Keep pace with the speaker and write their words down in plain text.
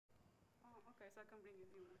I can bring it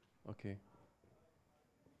in. Okay.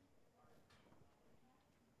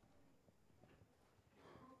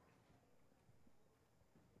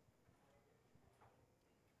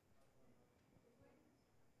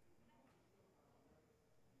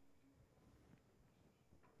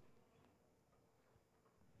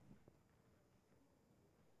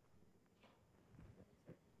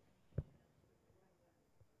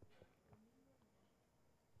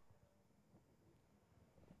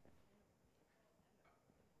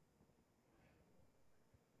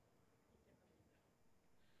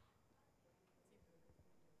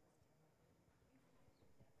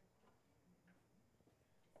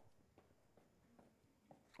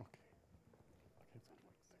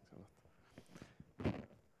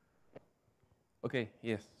 Okay,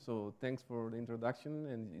 yes, so thanks for the introduction,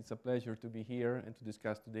 and it's a pleasure to be here and to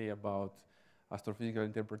discuss today about astrophysical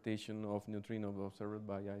interpretation of neutrinos observed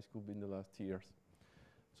by IceCube in the last years.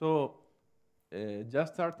 So,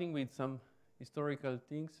 just starting with some historical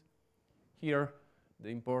things, here, the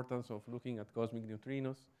importance of looking at cosmic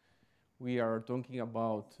neutrinos. We are talking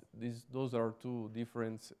about this, those are two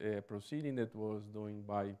different proceedings that was done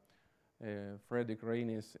by Frederick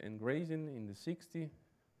Reynes and Grayson in the 60s.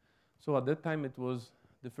 So at that time, it was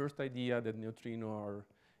the first idea that neutrinos are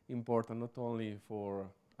important not only for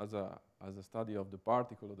as a study of the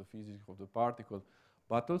particle, or the physics of the particle,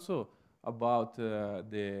 but also about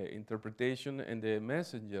the interpretation and the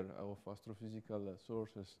messenger of astrophysical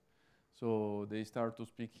sources. So they start to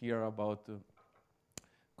speak here about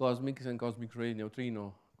cosmic and cosmic ray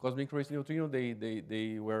neutrino. Cosmic ray neutrino,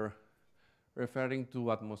 they were referring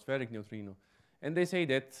to atmospheric neutrino. And they say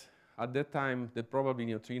that at that time, that probably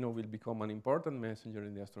neutrino will become an important messenger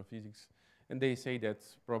in the astrophysics. And they say that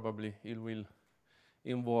probably it will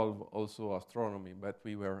involve also astronomy, but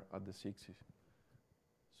we were at the 60s.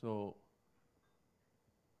 So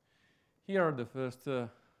here are the first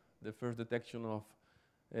detection of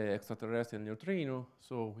extraterrestrial neutrino.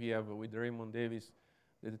 So we have with Raymond Davis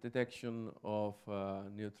the detection of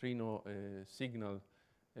neutrino signal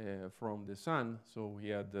from the sun. So we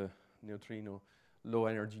had the neutrino, low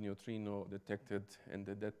energy neutrino detected, and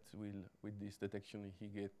that will, with this detection,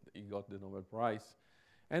 he got the Nobel Prize.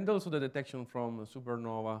 And also the detection from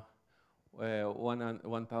supernova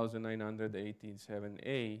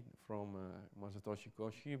 1987A from Masatoshi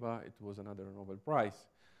Koshiba. It was another Nobel Prize.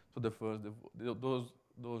 So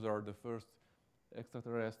those are the first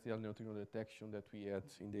extraterrestrial neutrino detection that we had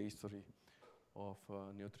in the history of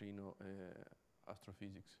neutrino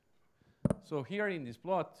astrophysics. So here in this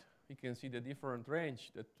plot, we can see the different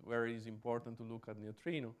range that where it is important to look at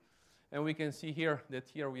neutrino. And we can see here that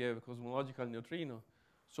here we have cosmological neutrino.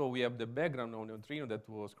 So we have the background of neutrino that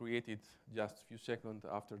was created just a few seconds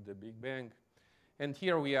after the Big Bang. And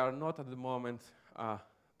here we are not at the moment,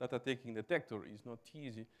 data taking detector is not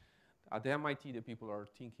easy. At the MIT, the people are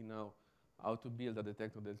thinking now how to build a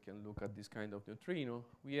detector that can look at this kind of neutrino.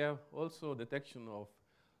 We have also detection of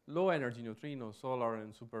low energy neutrino, solar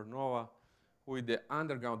and supernova, with the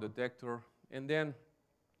underground detector. And then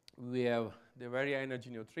we have the very high energy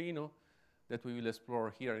neutrino that we will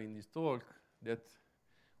explore here in this talk, that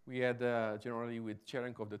we had generally with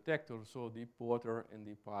Cherenkov detector, so deep water and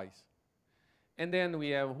deep ice. And then we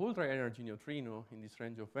have ultra energy neutrino in this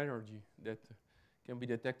range of energy that can be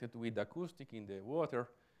detected with acoustic in the water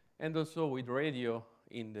and also with radio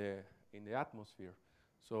in the atmosphere.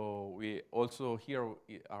 So we also here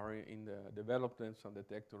are in the development some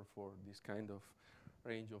detector for this kind of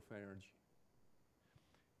range of energy.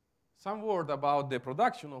 Some word about the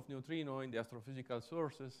production of neutrino in the astrophysical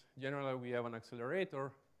sources. Generally, we have an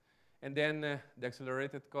accelerator, and then the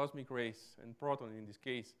accelerated cosmic rays and proton in this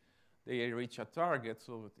case, they reach a target.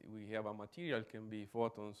 So we have a material, can be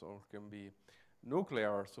photons or can be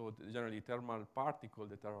nuclear, so generally thermal particles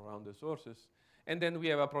that are around the sources. And then we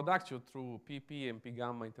have a production through pp and p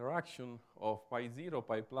gamma interaction of pi 0,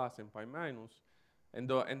 pi plus, and pi minus. And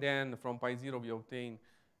then from pi 0 we obtain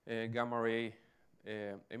gamma ray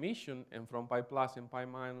emission, and from pi plus and pi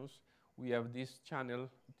minus we have this channel,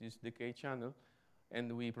 this decay channel,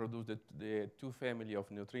 and we produce the two family of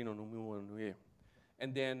neutrino, nu and nu.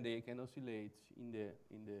 And then they can oscillate in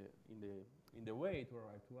the way to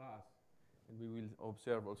arrive to us, and we will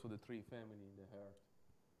observe also the three family in the Earth.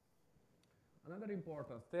 Another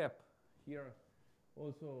important step here,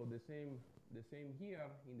 also the same here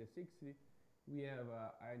in the 60s, we have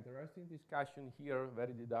an interesting discussion here,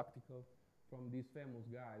 very didactical, from this famous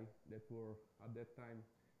guy that were at that time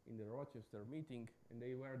in the Rochester meeting, and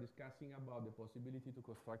they were discussing about the possibility to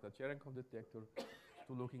construct a Cherenkov detector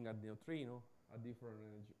to looking at neutrino at different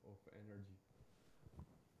range of energy.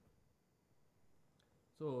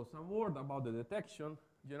 So some word about the detection.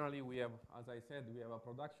 Generally, we have, as I said, we have a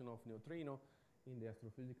production of neutrino in the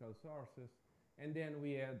astrophysical sources, and then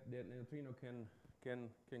we have the neutrino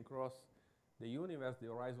can cross the universe.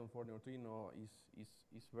 The horizon for neutrino is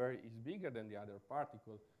bigger than the other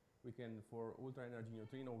particle. We can, for ultra energy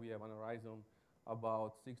neutrino, we have an horizon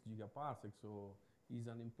about 6 gigaparsecs. So it's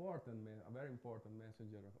an important, a very important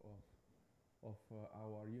messenger of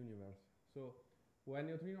our universe. So when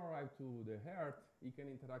neutrino arrive to the Earth, it can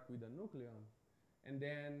interact with the nucleon, and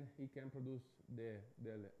then it can produce the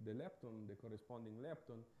lepton, the corresponding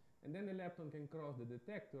lepton, and then the lepton can cross the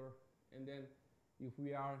detector, and then if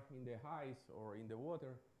we are in the ice or in the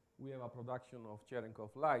water, we have a production of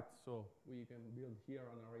Cherenkov light. So we can build here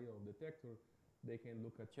an array of detectors. They can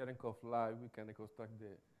look at Cherenkov light. We can reconstruct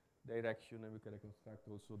the direction, and we can reconstruct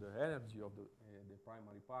also the energy of the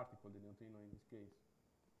primary particle, the neutrino in this case.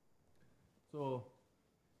 So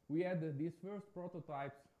we had these first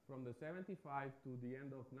prototypes from the 75 to the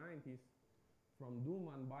end of 90s from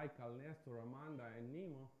Duman, Baikal, Nestor, Amanda, and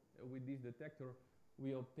Nemo. With this detector,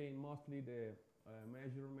 we obtained mostly the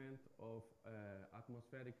measurement of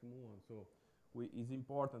atmospheric muon. So it's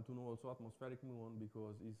important to know also atmospheric muon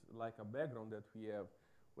because it's like a background that we have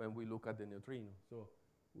when we look at the neutrino. So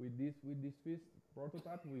with this first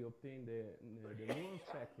prototype, we obtained the muon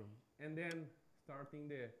spectrum. And then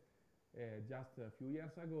starting just a few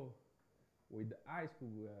years ago, with the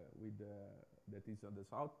IceCube, that is at the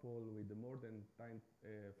South Pole, with the more than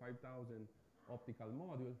 5,000 optical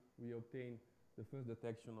module, we obtained the first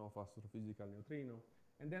detection of astrophysical neutrino.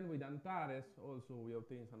 And then with ANTARES, also we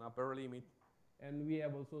obtained an upper limit, and we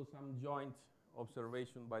have also some joint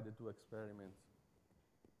observation by the two experiments.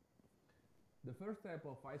 The first step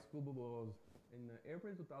of IceCube was in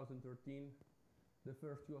April 2013, the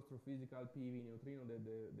first two astrophysical PV neutrino that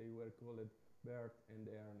they were called Bert and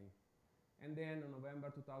Ernie. And then in November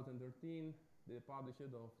 2013, they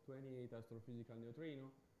published of 28 astrophysical neutrino,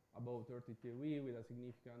 about 30 TeV with a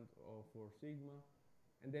significance of 4 sigma.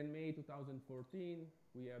 And then May 2014,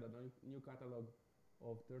 we had a new catalog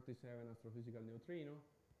of 37 astrophysical neutrino.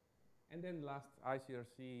 And then last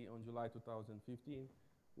ICRC on July 2015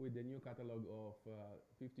 with the new catalog of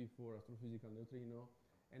 54 astrophysical neutrino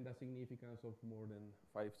and a significance of more than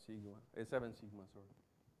 7 sigma, sorry.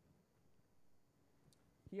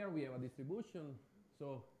 Here we have a distribution.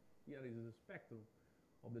 So here is the spectrum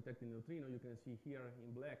of detected neutrino. You can see here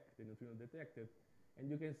in black the neutrino detected, and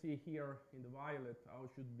you can see here in the violet how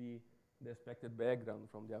should be the expected background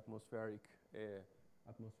from the atmospheric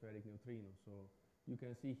neutrino. So you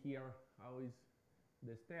can see here how is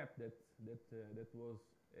the step that was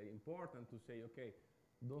important to say, okay,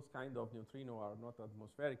 those kind of neutrino are not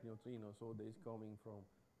atmospheric neutrino, so they is coming from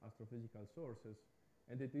astrophysical sources,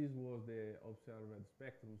 and this was the observed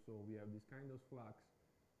spectrum. So we have this kind of flux.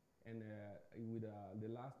 And with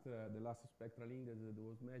the last spectral index that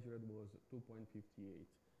was measured was 2.58.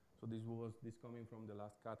 So this coming from the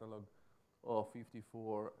last catalog of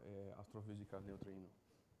 54 astrophysical neutrino.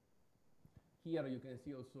 Here you can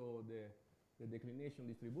see also the declination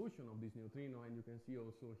distribution of this neutrino, and you can see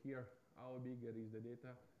also here how big is the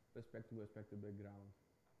data respect to expected background.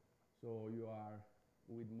 So you are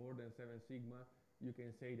with more than 7 sigma, you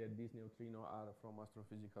can say that these neutrino are from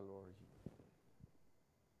astrophysical origin.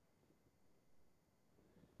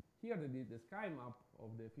 Here the sky map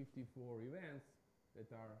of the 54 events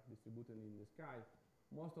that are distributed in the sky.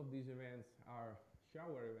 Most of these events are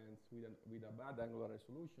shower events with a bad angular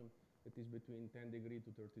resolution that is between 10 degree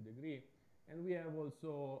to 30 degree. And we have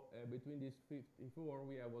also, between these 54,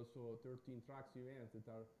 we have also 13 tracks events that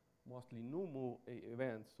are mostly NUMU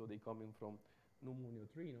events, so they coming from NUMU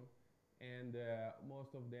neutrino. And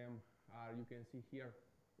most of them are, you can see here,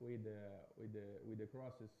 with the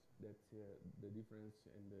crosses that the difference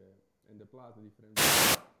and the plus, the difference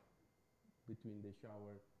between the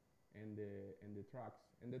shower and the tracks.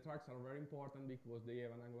 And the tracks are very important because they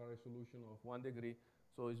have an angular resolution of 1 degree,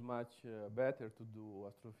 so it's much better to do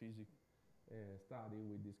astrophysics study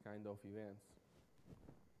with this kind of events.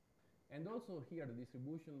 And also here the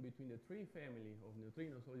distribution between the 3 family of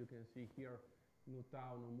neutrinos. So you can see here nu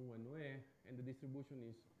tau, nu mu, and nu e, and the distribution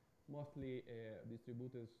is mostly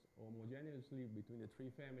distributed homogeneously between the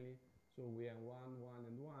 3 family. So we have 1,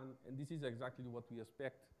 1, and 1, and this is exactly what we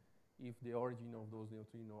expect if the origin of those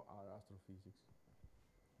neutrinos are astrophysics.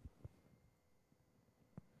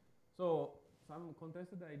 So some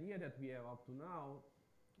contested idea that we have up to now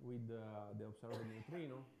with the observed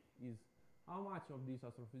neutrino is how much of these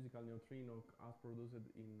astrophysical neutrino are produced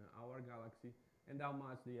in our galaxy and how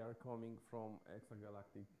much they are coming from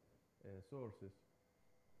extragalactic sources.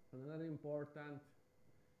 Another important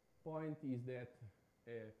point is that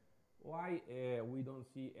why we don't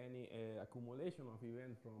see any accumulation of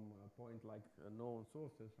events from a point like known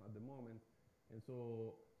sources at the moment, and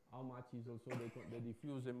so how much is also the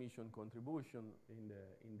diffuse emission contribution in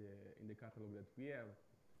the catalog that we have.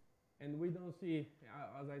 And we don't see,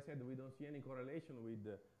 as I said, we don't see any correlation with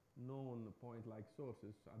the known point-like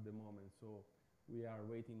sources at the moment. So we are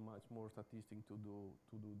waiting much more statistics to do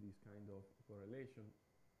this kind of correlation.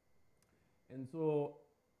 And so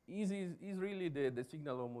is really the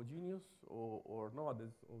signal homogeneous or not?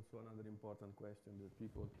 That's also another important question that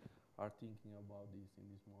people are thinking about this in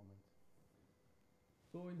this moment.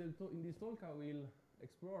 So in this talk, I will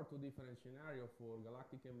explore two different scenarios for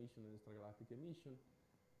galactic emission and extragalactic emission.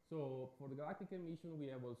 So for the galactic emission,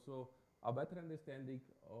 we have also a better understanding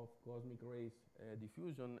of cosmic rays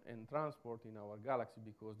diffusion and transport in our galaxy,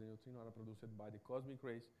 because the neutrinos are produced by the cosmic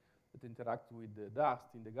rays that interact with the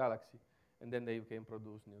dust in the galaxy, and then they can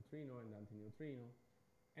produce neutrino and antineutrino.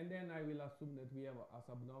 And then I will assume that we have a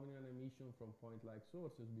subnominal emission from point-like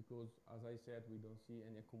sources, because, as I said, we don't see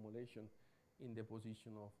any accumulation in the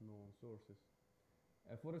position of known sources.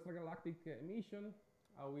 For extragalactic emission,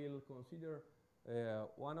 I will consider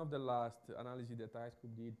one of the last analyses that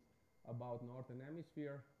IceCube did about northern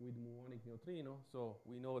hemisphere with muonic neutrino. So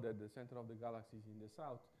we know that the center of the galaxy is in the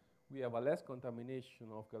south. We have a less contamination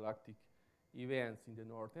of galactic events in the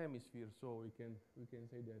north hemisphere, so we can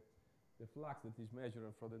say that the flux that is measured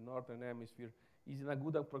from the northern hemisphere is in a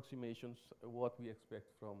good approximation what we expect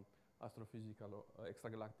from astrophysical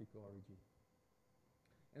extragalactic origin.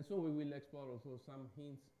 And so we will explore also some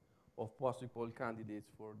hints of possible candidates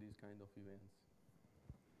for these kind of events.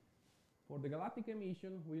 For the galactic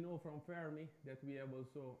emission, we know from Fermi that we have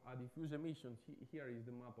also a diffuse emission. Here is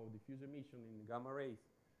the map of diffuse emission in gamma rays.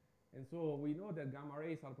 And so we know that gamma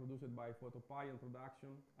rays are produced by photopion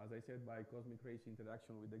production, as I said, by cosmic rays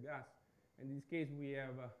interaction with the gas. In this case, we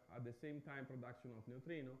have at the same time production of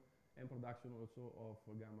neutrino and production also of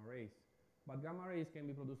gamma rays. But gamma rays can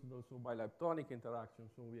be produced also by leptonic interaction,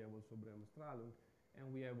 so we have also Bremsstrahlung, and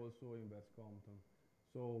we have also inverse Compton.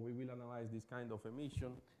 So we will analyze this kind of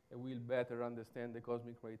emission, and we'll better understand the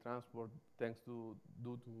cosmic ray transport thanks to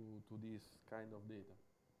this kind of data.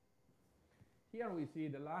 Here we see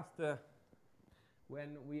the last,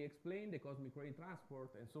 when we explain the cosmic ray transport,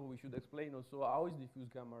 and so we should explain also how is diffuse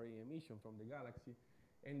gamma ray emission from the galaxy.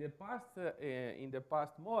 In the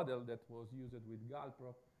past model that was used with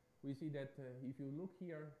Galprop, we see that if you look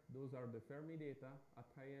here, those are the Fermi data at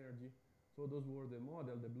high energy. So those were the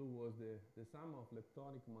model. The blue was the sum of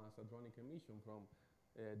leptonic mass hadronic emission from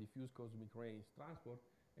diffuse cosmic rays transport.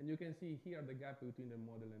 And you can see here the gap between the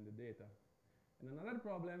model and the data. And another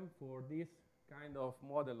problem for this kind of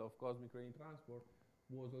model of cosmic ray transport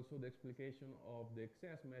was also the explication of the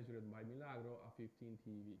excess measured by Milagro at 15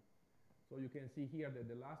 TeV. So you can see here that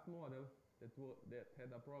the last model that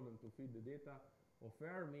had a problem to fit the data of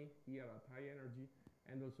Fermi here at high energy,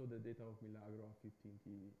 and also the data of Milagro at 15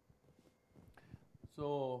 TeV.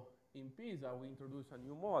 So in Pisa, we introduced a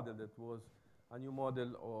new model that was a new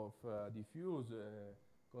model of diffuse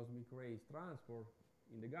cosmic rays transport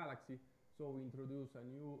in the galaxy. So we introduced a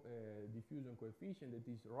new diffusion coefficient that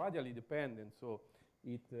is radially dependent. So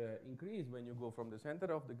it increases when you go from the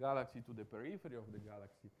center of the galaxy to the periphery of the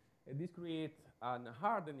galaxy. And this creates a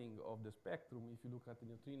hardening of the spectrum if you look at the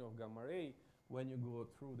neutrino of gamma ray when you go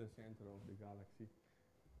through the center of the galaxy.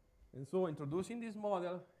 And so introducing this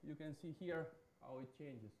model, you can see here how it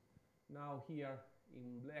changes. Now here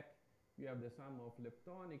in black, you have the sum of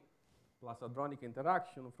leptonic plus hadronic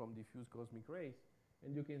interaction from diffuse cosmic rays.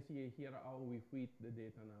 And you can see here how we fit the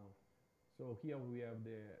data now. So here we have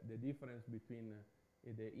the difference between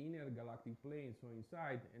the inner galactic plane, so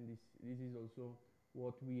inside, and this is also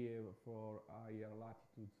what we have for higher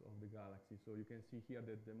latitudes of the galaxy. So you can see here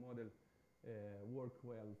that the model work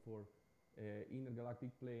well for inner galactic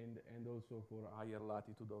plane and also for higher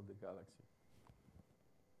latitude of the galaxy.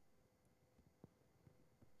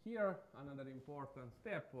 Here, another important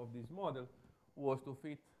step of this model was to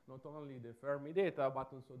fit not only the Fermi data, but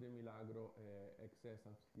also the Milagro excess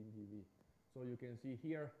at 15 GeV. So you can see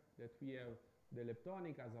here that we have the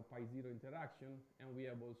leptonic as a pi0 interaction, and we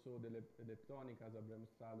have also the leptonic as a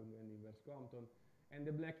Bremsstrahlung and inverse Compton. And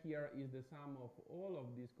the black here is the sum of all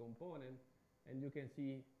of these components, and you can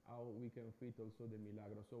see how we can fit also the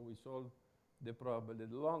Milagro. So we solved the problem, the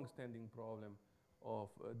long-standing problem of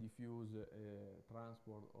diffuse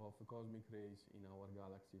transport of cosmic rays in our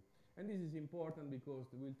galaxy. And this is important because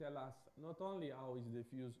it will tell us not only how is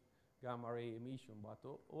diffuse gamma ray emission, but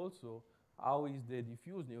also how is the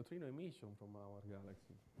diffuse neutrino emission from our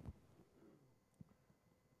galaxy.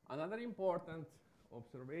 Another important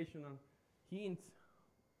observational hint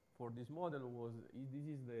for this model was, this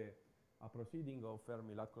is a proceeding of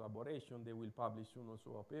Fermi-Lat collaboration. They will publish soon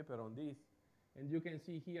also a paper on this. And you can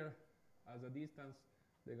see here as a distance,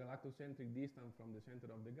 the galactocentric distance from the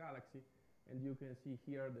center of the galaxy. And you can see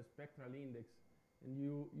here the spectral index. And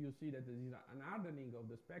you see that there is an hardening of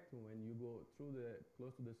the spectrum when you go through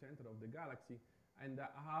close to the center of the galaxy, and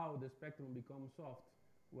how the spectrum becomes soft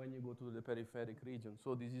when you go to the peripheric region.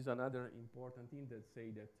 So this is another important thing that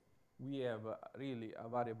say that we have really a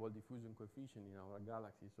variable diffusion coefficient in our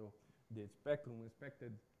galaxy. So the spectrum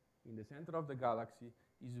expected in the center of the galaxy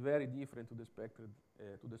is very different to the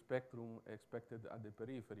spectrum expected at the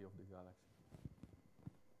periphery of the galaxy.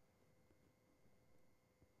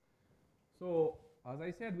 So as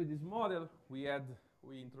I said, with this model, we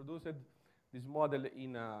introduced this model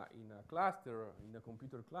in a cluster, in a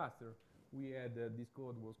computer cluster. We had this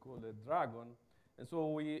code was called a Dragon. And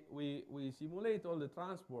so we simulate all the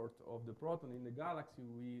transport of the proton in the galaxy.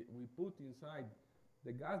 We put inside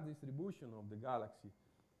the gas distribution of the galaxy.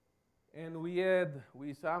 And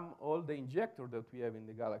we sum all the injectors that we have in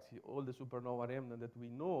the galaxy, all the supernova remnants that we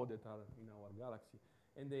know that are in our galaxy,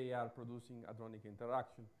 and they are producing hadronic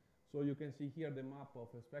interaction. So you can see here the map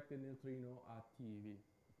of expected neutrino at TeV.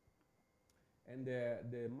 And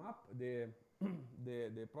the map, the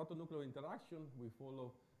proton-nuclear interaction, we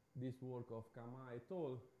follow this work of Kama et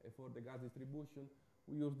al. For the gas distribution.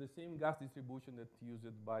 We use the same gas distribution that's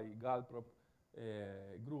used by Galprop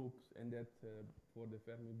groups, and that for the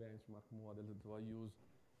Fermi benchmark model that was used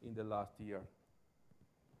in the last year.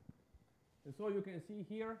 And so you can see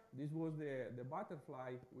here, this was the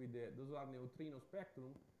butterfly with those are neutrino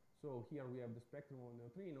spectrum. So here we have the spectrum of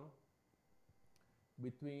neutrino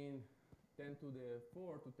between 10 to the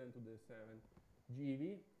 4 to 10 to the 7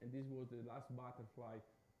 GeV, and this was the last butterfly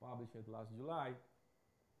published last July.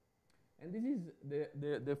 And this is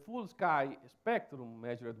the full sky spectrum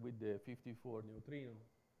measured with the 54 neutrino.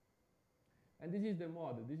 And this is the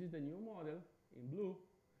model. This is the new model in blue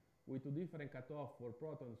with two different cutoffs for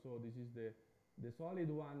protons. So this is the solid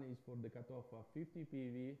one is for the cutoff of 50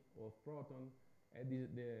 PeV of proton, and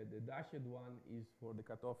the dashed one is for the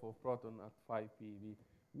cutoff of proton at 5 PeV.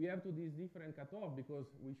 We have to these different cutoff because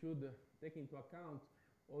we should take into account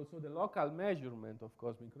also the local measurement of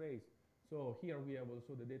cosmic rays. So here we have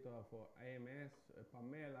also the data for AMS,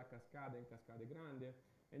 Pamela, Cascade, and Cascade Grande.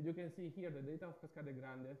 And you can see here the data of Cascade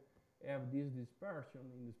Grande have this dispersion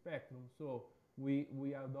in the spectrum. So we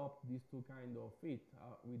adopt these two kind of fit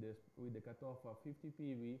with the cutoff of 50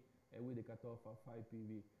 PeV and with the cutoff of 5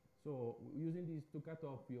 PeV. So using these two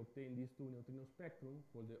cutoffs, we obtain these two neutrino spectrum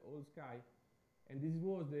for the whole sky. And this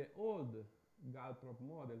was the old Galprop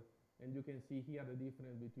model. And you can see here the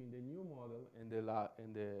difference between the new model and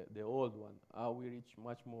the old one. How we reach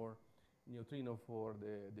much more neutrino for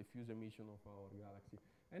the diffuse emission of our galaxy.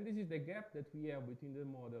 And this is the gap that we have between the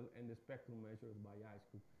model and the spectrum measured by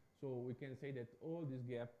IceCube. So we can say that all this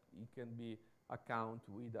gap, it can be accounted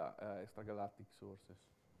with extragalactic sources.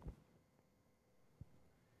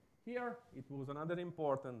 Here, it was another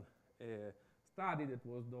important study that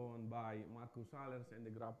was done by Marcus Allers and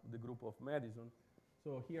the group of Madison.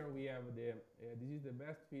 So here we have this is the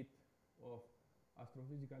best fit of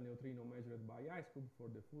astrophysical neutrino measured by IceCube for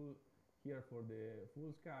the full, here for the full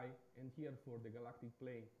sky, and here for the galactic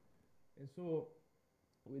plane. And so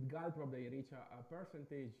with Galprop, they reach a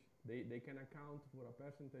percentage, they can account for a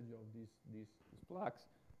percentage of this flux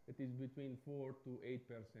that is between 4 to 8%.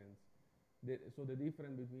 So the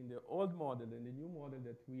difference between the old model and the new model,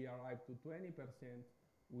 that we arrive to 20%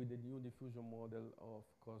 with the new diffusion model of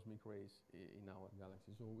cosmic rays in our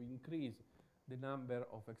galaxy. So we increase the number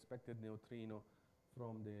of expected neutrino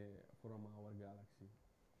from our galaxy.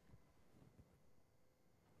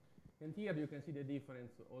 And here you can see the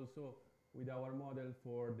difference also with our model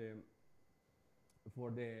for the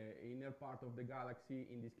inner part of the galaxy.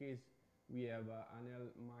 In this case, we have an L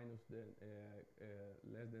minus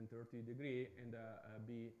less than 30 degree and a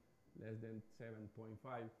B less than 7.5.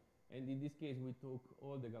 And in this case, we took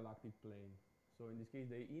all the galactic plane. So in this case,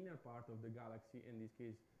 the inner part of the galaxy, in this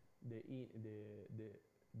case, the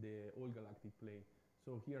old galactic plane.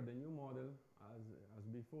 So here the new model as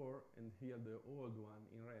before, and here the old one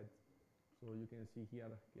in red. So you can see here,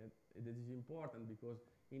 this is important because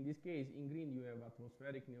in this case, in green, you have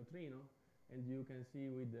atmospheric neutrino. And you can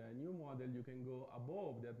see with the new model, you can go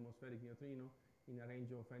above the atmospheric neutrino in a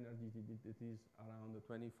range of energy that is around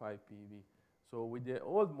 25 PeV. So with the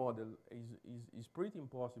old model, is pretty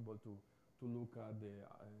impossible to look at the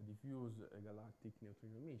diffuse galactic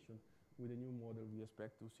neutrino emission. With the new model, we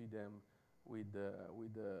expect to see them with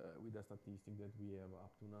the statistic that we have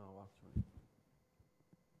up to now, actually.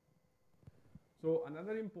 So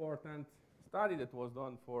another important study that was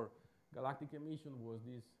done for galactic emission was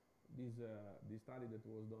this study that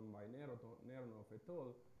was done by Neronov et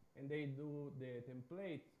al. And they do the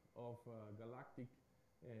template of galactic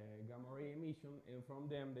gamma ray emission, and from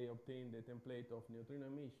them they obtain the template of neutrino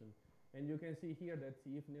emission. And you can see here that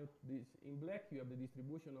if in black you have the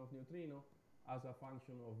distribution of neutrino as a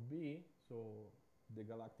function of B, so the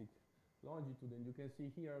galactic longitude, and you can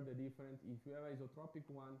see here the different. If you have isotropic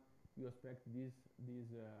one, you expect this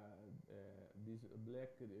black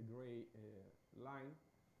gray line,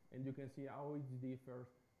 and you can see how it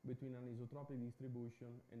differs between an isotropic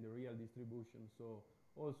distribution and the real distribution. So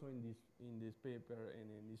also in this paper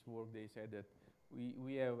and in this work, they said that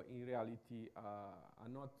we have in reality a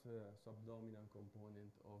not subdominant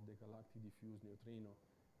component of the galactic diffuse neutrino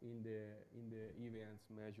in the events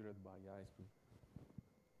measured by IceCube.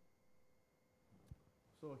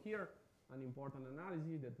 So here, an important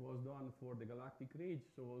analysis that was done for the galactic ridge.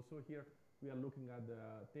 So also here we are looking at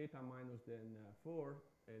the theta minus than 4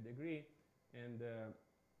 degree, and the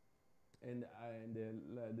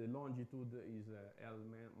longitude is L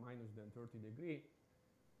minus than 30 degree.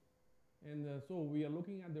 And so we are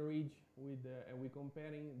looking at the ridge with, and we're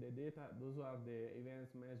comparing the data. Those are the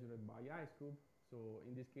events measured by IceCube. So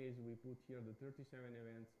in this case, we put here the 37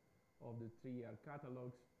 events of the 3-year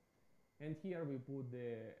catalogs. And here we put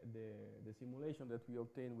the simulation that we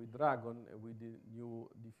obtained with Dragon with the new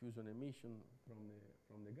diffusion emission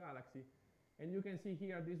from the galaxy. And you can see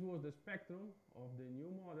here, this was the spectrum of the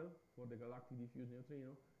new model for the galactic diffuse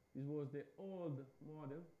neutrino. This was the old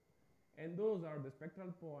model. And those are the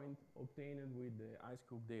spectral points obtained with the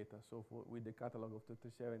IceCube data, so with the catalog of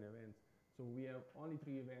 37 events. So we have only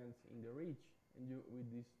 3 events in the reach, and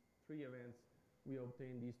with these 3 events, we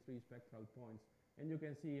obtain these 3 spectral points. And you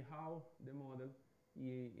can see how the model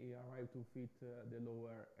he arrived to fit the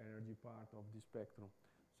lower energy part of the spectrum.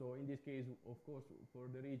 So in this case, of course,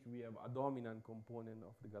 for the reach, we have a dominant component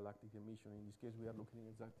of the galactic emission. In this case, we are looking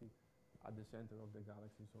exactly at the center of the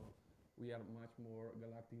galaxy. So we are much more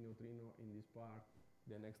galactic neutrino in this part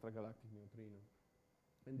than extragalactic neutrino.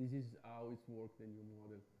 And this is how it's worked, the new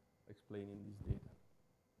model, explaining this data.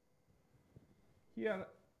 Here,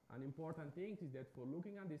 an important thing is that for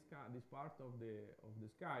looking at this part of the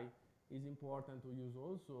sky, it's important to use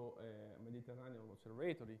also a Mediterranean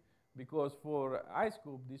observatory, because for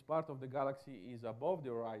IceCube, this part of the galaxy is above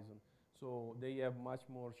the horizon. So they have much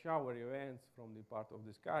more shower events from the part of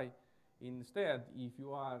the sky. Instead, if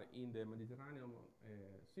you are in the Mediterranean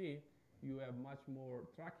Sea, you have much more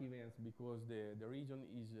track events because the region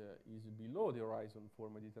is below the horizon for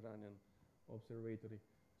Mediterranean observatory.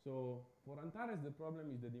 So for ANTARES, the problem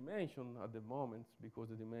is the dimension at the moment, because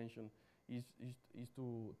the dimension is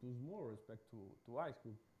too small with respect to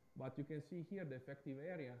IceCube. But you can see here the effective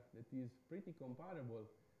area that is pretty comparable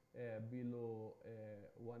below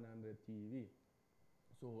 100 TeV.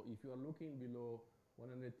 So if you are looking below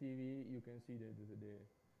 100 TeV, you can see that the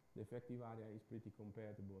effective area is pretty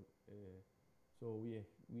compatible. So we have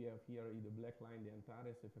here in the black line the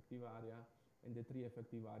ANTARES effective area and the 3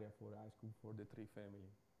 effective area for IceCube for the 3 family.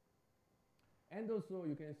 And also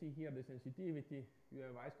you can see here the sensitivity. You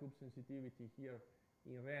have IceCube sensitivity here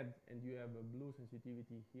in red, and you have a blue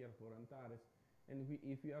sensitivity here for ANTARES. And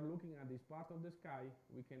if we are looking at this part of the sky,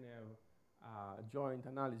 we can have a joint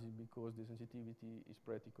analysis because the sensitivity is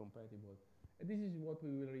pretty compatible. And this is what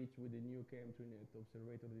we will reach with the new KM3net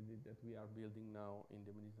observatory that we are building now in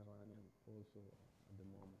the Mediterranean also at the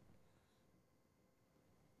moment.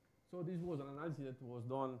 So this was an analysis that was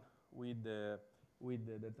done with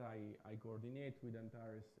that I coordinate with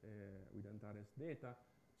ANTARES data.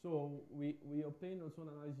 So we obtained also an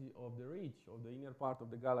analysis of the reach of the inner part of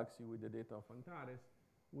the galaxy with the data of ANTARES.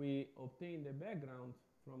 We obtained the background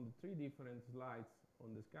from the 3 different slides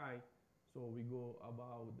on the sky. So we go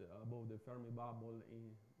above the Fermi bubble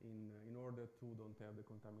in order to don't have the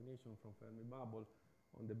contamination from Fermi bubble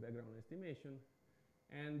on the background estimation.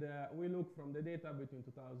 And we look from the data between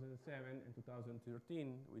 2007 and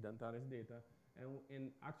 2013 with ANTARES data. And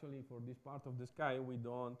actually, for this part of the sky, we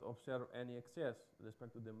don't observe any excess with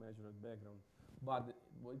respect to the measured background. But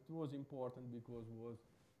it was important because it was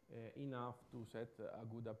enough to set a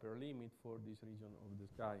good upper limit for this region of the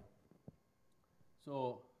sky.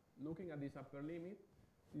 So looking at this upper limit,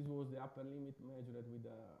 this was the upper limit measured with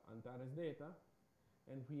the ANTARES data.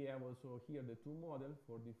 And we have also here the 2 models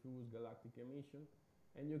for diffuse galactic emission.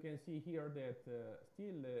 And you can see here that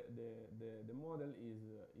still the model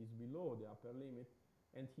is below the upper limit.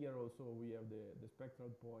 And here also we have the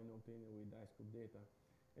spectral point obtained with IceCube data.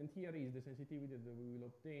 And here is the sensitivity that we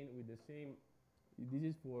will obtain with the same. This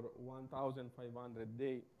is for 1,500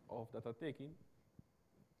 days of data taking.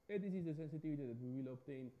 And this is the sensitivity that we will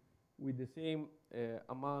obtain with the same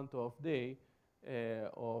amount of day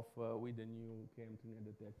with the new chemtrail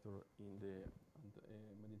detector in the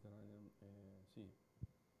Mediterranean Sea.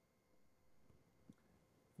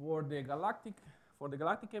 For the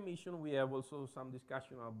galactic emission, we have also some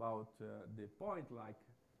discussion about the point-like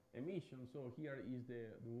emission. So here is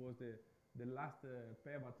the last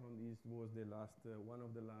Pevatron. This was the last one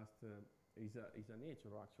of the last is a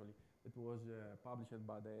Nature actually. It was published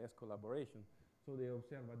by the S collaboration. So they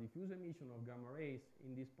observe a diffuse emission of gamma rays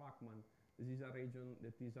in this Pacman. This is a region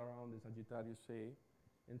that is around the Sagittarius A.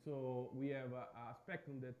 And so we have a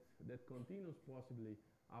spectrum that continues possibly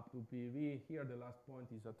up to PV. Here the last point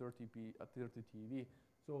is a 30 TeV.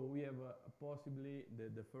 So we have possibly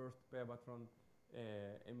the first Pevatron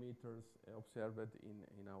emitters observed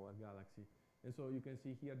in our galaxy. And so you can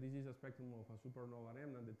see here, this is a spectrum of a supernova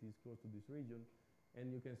remnant that is close to this region.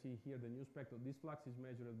 And you can see here the new spectrum. This flux is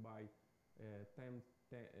measured by is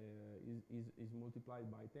multiplied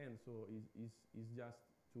by 10, so is just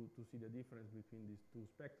to see the difference between these two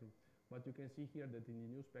spectrums. But you can see here that in the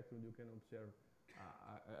new spectrum you can observe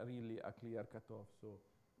really a clear cutoff, so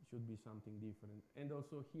it should be something different. And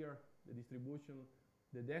also here the distribution,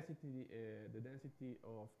 the density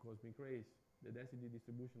of cosmic rays, the density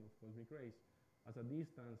distribution of cosmic rays as a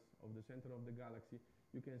distance of the center of the galaxy.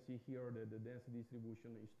 You can see here that the density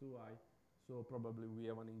distribution is too high. So probably we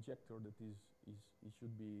have an injector that it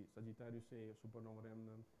should be Sagittarius A, a supernova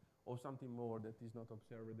remnant, or something more that is not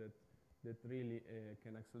observed that really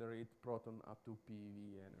can accelerate proton up to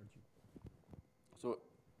PeV energy. So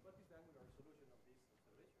what is the angular resolution of this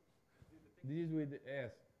observation? This is with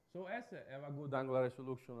S. So S have a good angular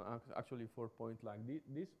resolution actually for point like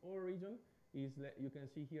this whole region is you can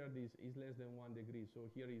see here this is less than 1 degree. So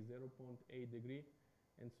here is 0.8 degree.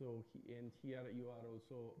 And so and here you are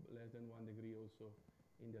also less than 1 degree also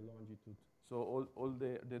in the longitude. So all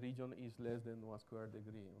the region is less than 1 square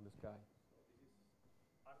degree on the sky. So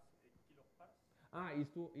this is kilopars?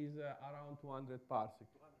 Is around 200 parsec.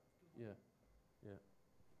 200. Yeah.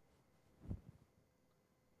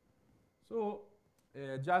 So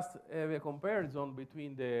just have a comparison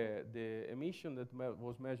between the emission that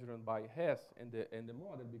was measured by Hess and the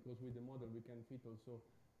model, because with the model we can fit also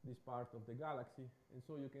this part of the galaxy. And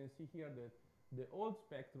so you can see here that the old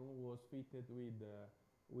spectrum was fitted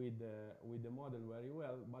with the model very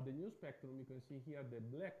well, but the new spectrum, you can see here the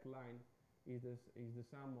black line is the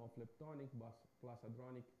sum of leptonic plus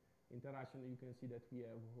hadronic interaction. You can see that we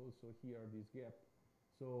have also here this gap.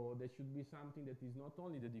 So there should be something that is not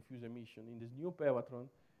only the diffuse emission. In this new Pevatron,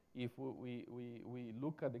 if we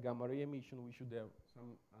look at the gamma ray emission, we should have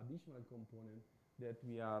some additional component that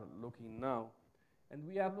we are looking now. And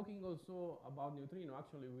we are looking also about neutrino.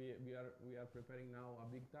 Actually, we are preparing now a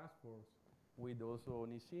big task force with also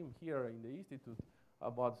Nissim here in the Institute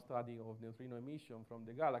about study of neutrino emission from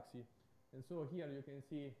the galaxy. And so here you can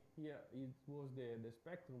see here it was the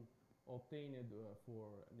spectrum obtained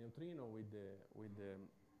for neutrino with the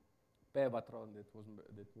Pevatron that was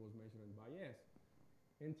measured by S.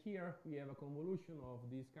 And here we have a convolution of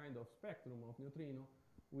this kind of spectrum of neutrino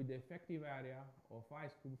with the effective area of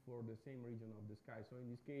IceCube for the same region of the sky. So in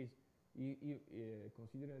this case,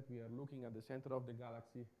 consider that we are looking at the center of the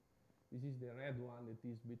galaxy. This is the red one that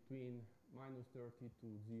is between -30 to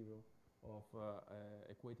 0 of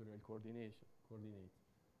equatorial coordinates.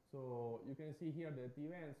 So you can see here that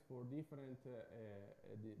events for different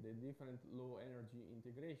the different low energy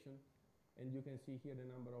integration, and you can see here the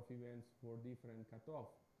number of events for different cutoff.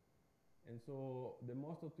 And so the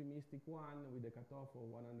most optimistic one with the cutoff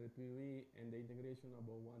of 100 PV and the integration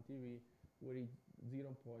above 1 TeV will reach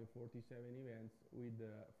 0.47 events with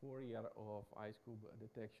 4 years of IceCube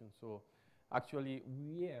detection. So actually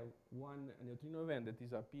we have one neutrino event that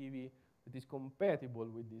is a PV that is compatible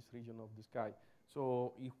with this region of the sky.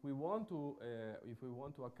 So if we want to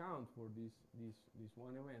account for this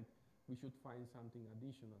one event, we should find something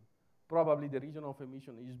additional. Probably the region of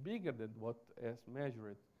emission is bigger than what is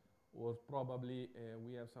measured, or probably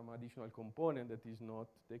we have some additional component that is not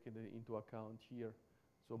taken into account here.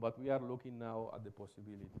 So, but we are looking now at the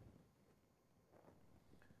possibility.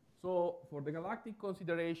 So for the galactic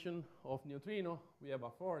consideration of neutrino, we have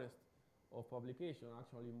a forest of publication,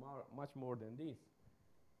 actually much more than this.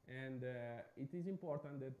 And it is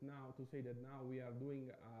important that now to say that now we are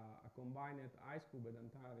doing a combined IceCube and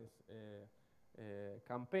ANTARES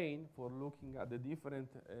campaign for looking at the different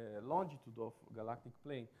longitude of galactic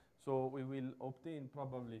plane. So we will obtain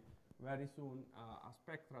probably very soon a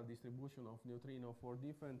spectral distribution of neutrino for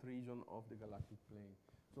different regions of the galactic plane.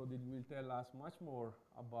 So that will tell us much more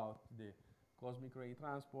about the cosmic ray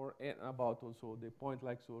transport, and about also the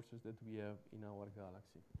point-like sources that we have in our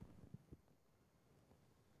galaxy.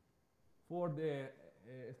 For the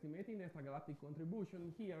estimating the extragalactic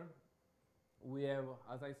contribution here, we have,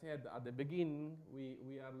 as I said at the beginning,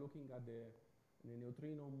 we are looking at the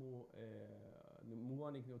neutrino,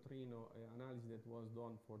 muonic neutrino analysis that was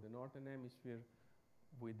done for the northern hemisphere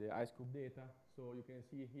with the IceCube data. So you can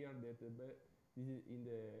see here that this is in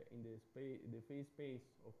the phase space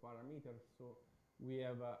of parameters. So we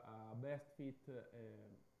have a best fit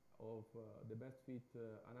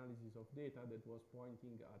analysis of data that was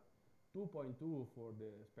pointing at 2.2 for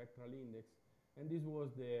the spectral index, and this was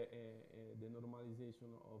the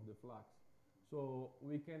normalization of the flux. So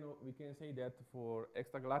we can say that for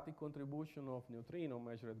extragalactic contribution of neutrino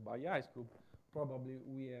measured by IceCube, probably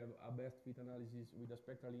we have a best fit analysis with a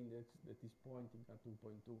spectral index that is pointing at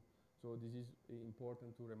 2.2. So this is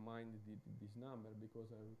important to remind this number,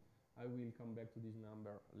 because I will come back to this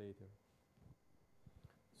number later.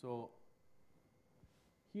 So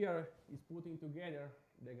here is putting together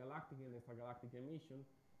the galactic and extragalactic emission,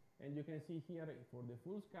 and you can see here for the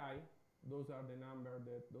full sky, those are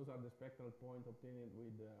the spectral points obtained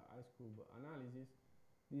with the IceCube analysis.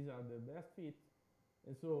 These are the best fit.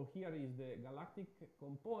 And so here is the galactic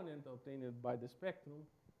component obtained by the spectrum.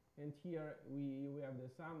 And here we have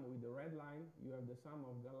the sum with the red line. You have the sum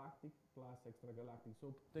of galactic plus extragalactic.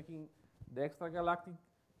 So taking the extragalactic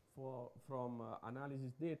from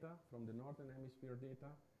analysis data, from the northern hemisphere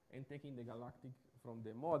data, and taking the galactic from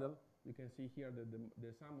the model, you can see here that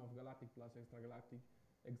the sum of galactic plus extragalactic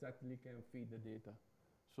exactly can feed the data.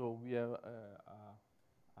 So we have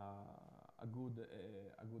a good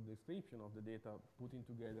description of the data putting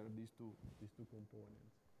together these two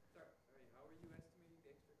components. Sorry, how are you estimating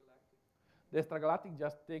the extragalactic? The extragalactic,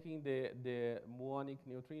 just taking the muonic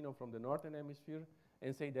neutrino from the northern hemisphere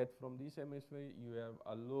and say that from this hemisphere you have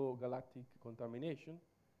a low galactic contamination,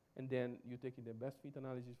 and then you take the best fit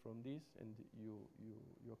analysis from this, and you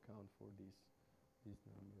account for this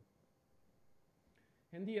number.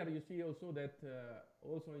 And here you see also that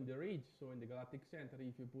also in the ridge, so in the galactic center,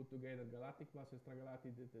 if you put together galactic plus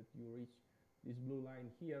extragalactic, that you reach this blue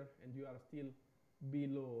line here, and you are still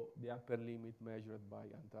below the upper limit measured by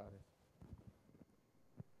ANTARES.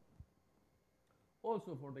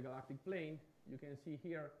 Also for the galactic plane, you can see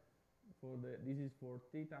here, this is for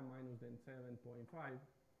theta minus than 7.5.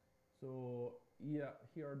 So here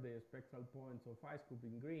the spectral points of IceCube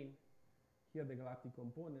in green. Here the galactic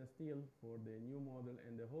component still for the new model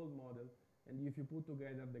and the old model. And if you put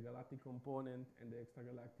together the galactic component and the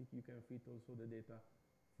extragalactic, you can fit also the data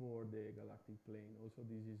for the galactic plane. Also,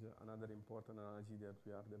 this is another important analysis that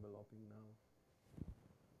we are developing now.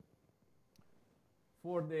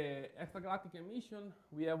 For the extragalactic emission,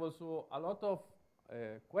 we have also a lot of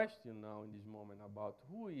question now in this moment about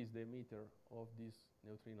who is the emitter of this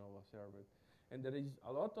neutrino observed. And there is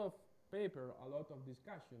a lot of paper, a lot of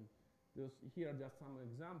discussion. Just here just some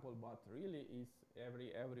example, but really is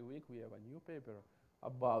every week we have a new paper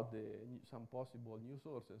about some possible new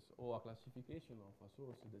sources or a classification of a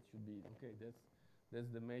source that should be, okay, that's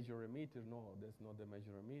the major emitter. No, that's not the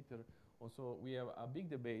major emitter. Also, we have a big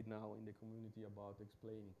debate now in the community about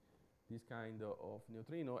explaining this kind of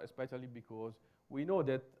neutrino, especially because we know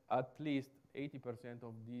that at least 80%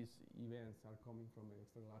 of these events are coming from an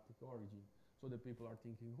extragalactic origin. So the people are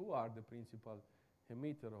thinking, who are the principal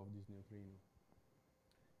emitter of this neutrino?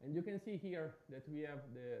 And you can see here that we have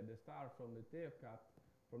the star from the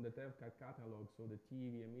TEVCAT catalog, so the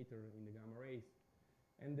TeV emitter in the gamma rays.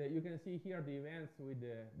 And you can see here the events with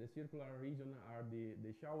the circular region are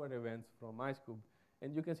the shower events from IceCube.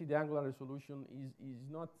 And you can see the angular resolution is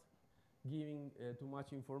not giving too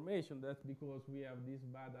much information. That's because we have this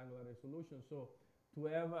bad angular resolution. So to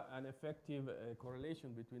have an effective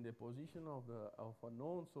correlation between the position of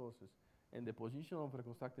unknown sources and the position of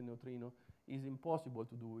reconstructed neutrino is impossible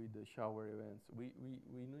to do with the shower events. We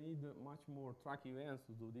need much more track events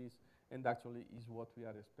to do this, and actually is what we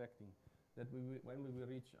are expecting. That when we will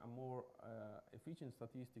reach a more efficient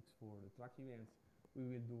statistics for the track events, we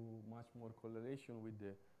will do much more correlation with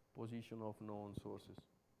the position of known sources.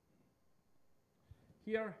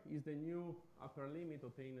 Here is the new upper limit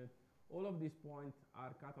obtained. All of these points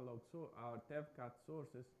are cataloged, are TEVCAT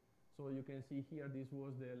sources. So you can see here, this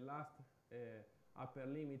was the last upper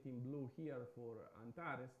limit in blue here for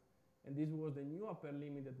ANTARES. And this was the new upper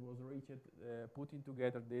limit that was reached putting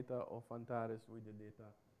together data of ANTARES with the data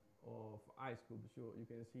of IceCube. So you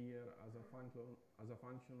can see here as a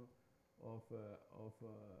function of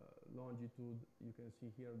longitude, you can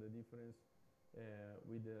see here the difference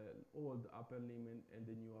with the old upper limit and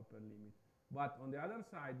the new upper limit. But on the other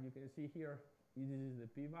side, you can see here, this is the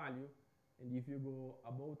p-value, and if you go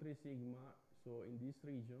above 3 sigma, so in this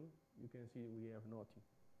region, you can see we have nothing.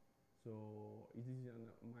 So this is a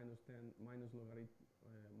minus logarithm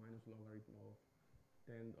of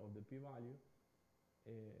 10 of the p-value,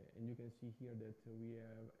 and you can see here that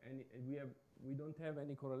we don't have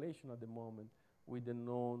any correlation at the moment with the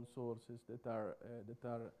known sources that are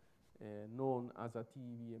known as a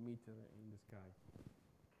TeV emitter in the sky.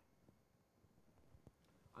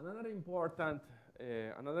 Another important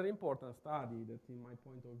study that, in my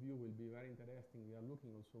point of view, will be very interesting. We are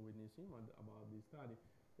looking also with Nissim about this study.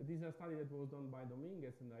 That is a study that was done by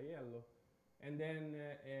Dominguez and Aiello, and then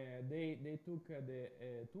they took the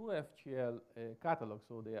 2FGL catalog,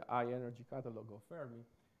 so the high energy catalog of Fermi,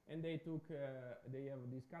 and they have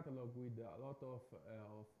this catalog with a lot of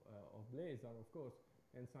blazar, of course,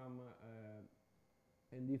 and some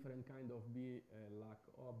and different kind of B-lac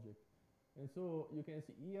objects. And so you can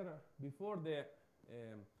see here, before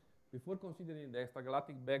considering the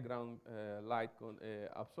extragalactic background light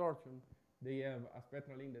absorption, they have a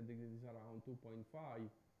spectral index that is around 2.5.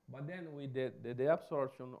 But then with the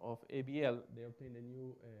absorption of ABL, they obtain a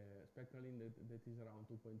new spectral index that is around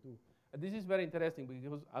 2.2. And this is very interesting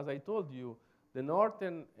because, as I told you, the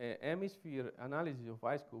northern hemisphere analysis of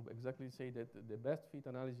IceCube exactly say that the best fit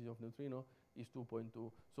analysis of neutrino is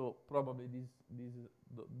 2.2. So probably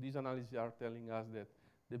these analyses are telling us that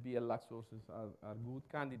the BL-lac sources are good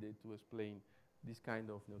candidates to explain this kind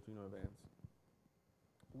of neutrino events.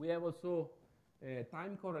 We have also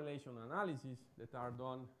time correlation analysis that are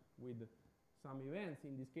done with some events.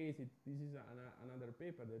 In this case, this is another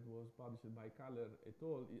paper that was published by Kaller et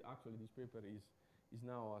al. Actually, this paper is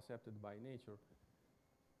now accepted by Nature.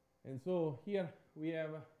 And so here we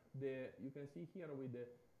have you can see here with the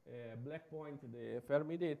black point, the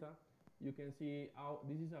Fermi data. You can see how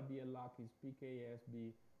this is a BL-lac, is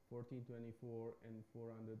PKSB 1424 and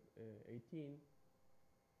 418.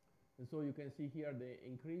 And so you can see here the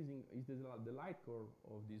increasing is the light curve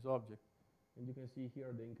of this object, and you can see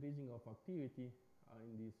here the increasing of activity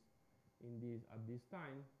at this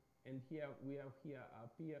time. And here we have a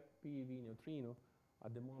PeV neutrino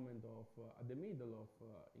at the moment of at the middle of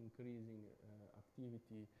increasing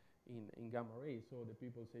activity in gamma rays. So the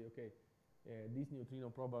people say, okay, this neutrino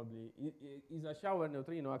probably is a shower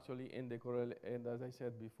neutrino actually, and as I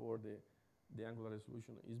said before, the angular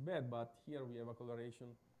resolution is bad. But here we have a coloration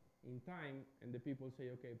in time, and the people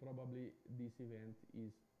say, okay, probably this event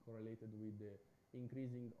is correlated with the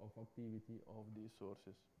increasing of activity of these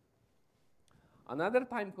sources. Another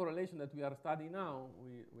time correlation that we are studying now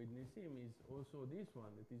with Nissim is also this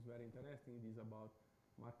one. That is very interesting. It is about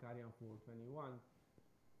Markarian 421.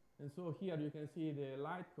 And so here you can see the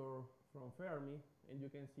light curve from Fermi, and you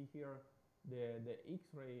can see here the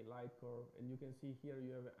X-ray light curve, and you can see here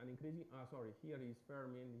you have an increasing, here is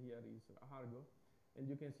Fermi and here is Argo. And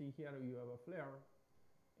you can see here you have a flare,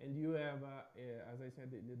 and you have, as I said,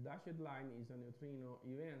 the dashed line is a neutrino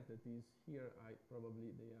event that is here.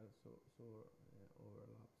 Probably they are so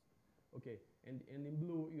overlaps. Okay, and in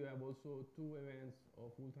blue you have also two events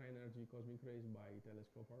of ultra energy cosmic rays by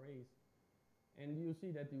telescope arrays. And you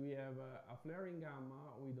see that we have a flare in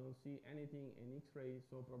gamma. We don't see anything in X-ray,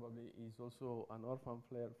 so probably is also an orphan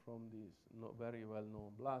flare from this very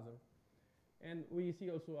well-known blazar. And we see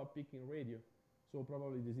also a peak in radio. So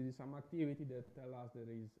probably this is some activity that tell us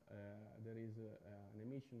there is an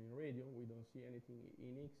emission in radio. We don't see anything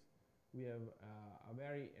in X. We have a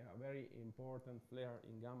very important flare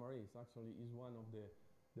in gamma rays. Actually, is one of the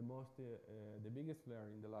biggest flare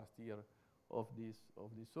in the last year of these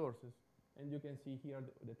sources. And you can see here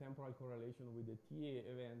the temporal correlation with the TA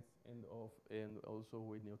events and also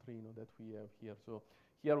with neutrino that we have here. So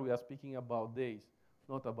here we are speaking about days,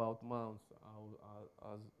 not about months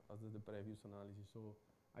as the previous analysis. So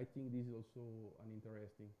I think this is also an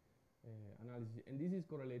interesting analysis. And this is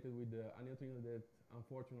correlated with a neutrino that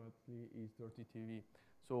unfortunately is 30 TeV.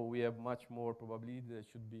 So we have much more probability that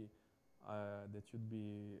should be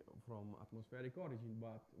from atmospheric origin,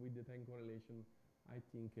 but with the time correlation, I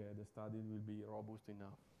think the study will be robust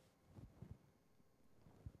enough.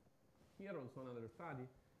 Here also another study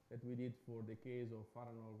that we did for the case of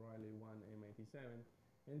Fahrenheit-Rayleigh 1 M87.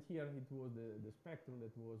 And here it was the spectrum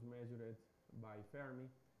that was measured by Fermi.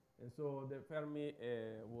 And so the Fermi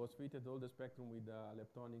was fitted all the spectrum with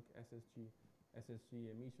leptonic SSC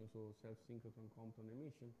emission, so self-synchrotron Compton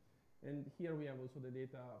emission. And here we have also the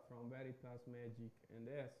data from Veritas, MAGIC, and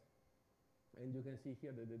S. And you can see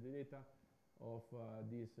here that the data of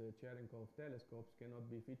these Cherenkov telescopes cannot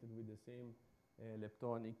be fitted with the same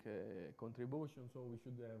leptonic contribution. So we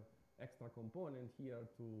should have extra component here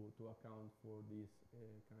to account for these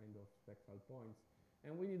kind of spectral points.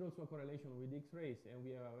 And we did also a correlation with X-rays, and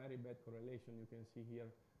we have a very bad correlation. You can see here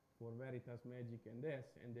for Veritas, Magic, and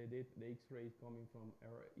S, and the X-rays coming from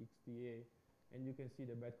RXTA, and you can see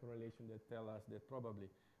the bad correlation that tell us that probably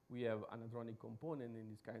we have an hadronic component in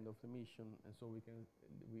this kind of emission, and so we can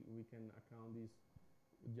account this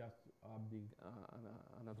just adding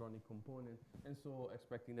an hadronic component, and so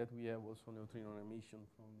expecting that we have also neutrino emission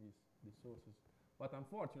from these sources. But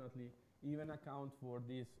unfortunately, even account for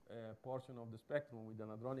this portion of the spectrum with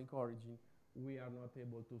an hadronic origin, we are not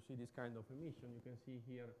able to see this kind of emission. You can see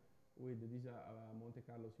here with this Monte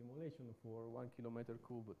Carlo simulation for 1 kilometer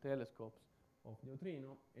cube telescopes of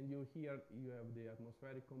neutrino, and here you have the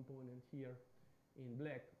atmospheric component here in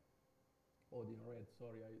black. Oh, in red,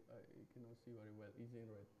 sorry, I cannot see very well. It's in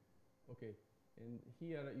red. Okay, and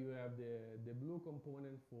here you have the blue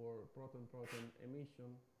component for proton-proton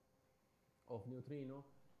emission of neutrino,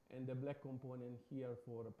 and the black component here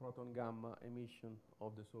for proton-gamma emission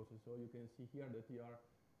of the sources. So you can see here that you are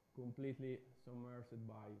completely submerged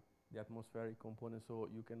by the atmospheric component,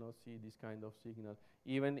 so you cannot see this kind of signal.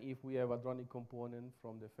 Even if we have a hadronic component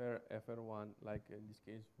from the FR1, like in this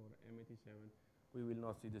case for M87, we will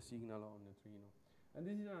not see the signal on neutrino. And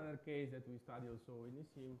this is another case that we study also in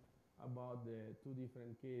IceCube about the two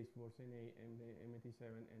different cases for CNA M87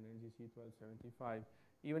 and NGC 1275.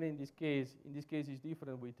 Even in this case it's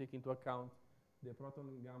different. We take into account the proton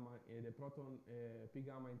gamma, the proton P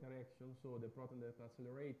gamma interaction, so the proton that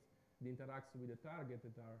accelerates, the interacts with the target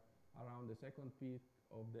that are around the second peak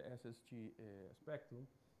of the SSG spectrum.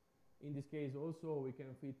 In this case also we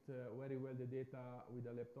can fit very well the data with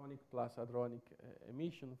a leptonic plus hadronic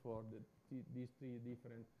emission for these three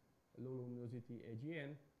different low luminosity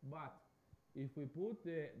AGN. But if we put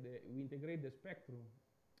we integrate the spectrum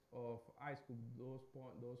of IceCube,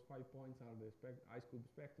 those 5 points are the IceCube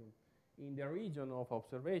spectrum, in the region of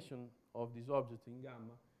observation of this object in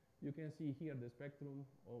gamma, you can see here the spectrum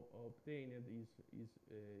obtained is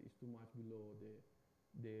too much below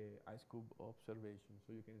the IceCube observation.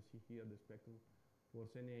 So you can see here the spectrum for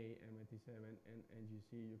CNA, M87, and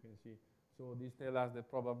NGC, you can see. So this tells us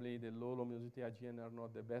that probably the low luminosity AGN are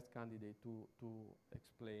not the best candidate to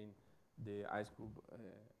explain the IceCube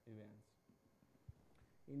events.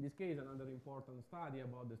 In this case, another important study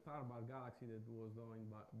about the star-bar galaxy that was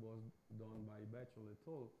done by Bechel et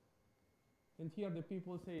al. And here the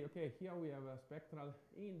people say, okay, here we have a spectral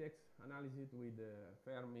index analysis with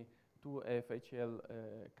Fermi 2 FHL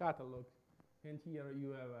catalog, and here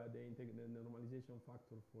you have the normalization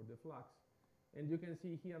factor for the flux. And you can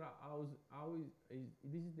see here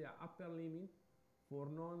this is the upper limit for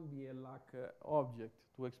non-BLAC object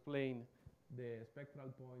to explain the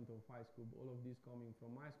spectral point of IceCube. All of this coming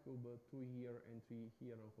from IceCube, 2 here and 3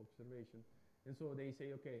 here of observation. And so they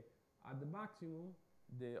say, okay, at the maximum,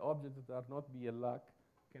 the objects that are not BLAC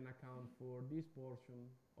can account for this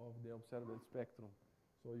portion of the observed spectrum.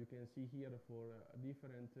 So you can see here for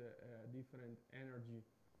different energy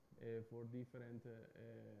for different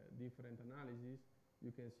analyses.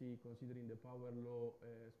 You can see, considering the power law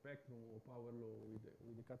spectrum or power law with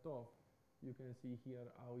the cutoff, you can see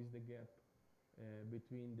here how is the gap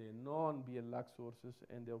between the non-BLAC sources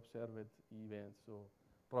and the observed events. So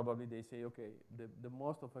probably they say, okay, the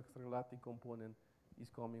most of extragalactic component is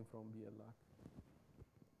coming from BLAC.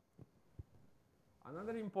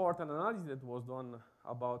 Another important analysis that was done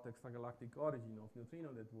about extragalactic origin of neutrino,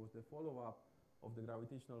 that was the follow-up of the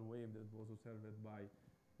gravitational wave that was observed by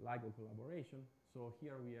LIGO collaboration. So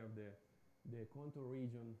here we have the contour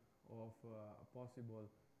region of a possible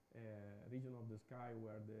region of the sky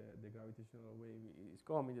where the gravitational wave is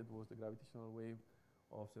coming. That was the gravitational wave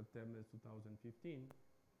of September 2015.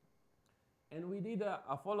 And we did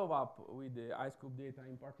a follow-up with the IceCube data,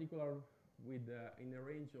 in particular with in a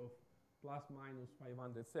range of plus minus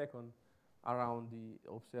 500 seconds around the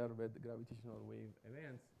observed gravitational wave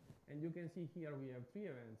events. And you can see here we have 3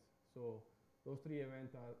 events. So those 3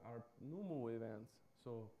 events are NUMU events.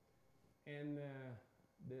 So, and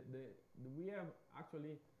we have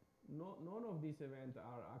actually none of these events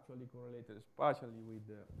are actually correlated spatially with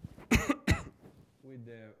the with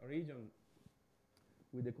the region,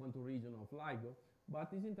 with the contour region of LIGO.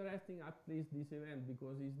 But it's interesting, at least this event,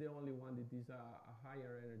 because it's the only one that is a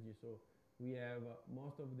higher energy. So we have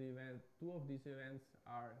most of the events, 2 of these events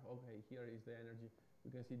are, okay, here is the energy. You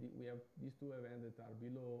can see we have these 2 events that are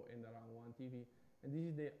below and around 1 TeV. And this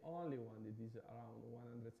is the only one that is around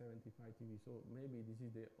 175 TeV. So maybe this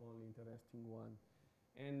is the only interesting one.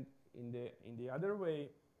 And in the other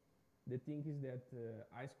way, the thing is that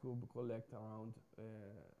IceCube collect around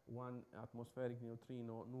 1 atmospheric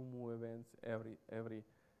neutrino NUMU events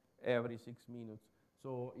every 6 minutes.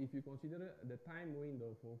 So if you consider the time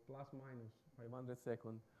window for plus minus 500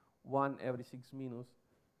 seconds, 1 every 6 minutes,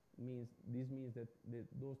 this means that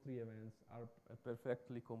those 3 events are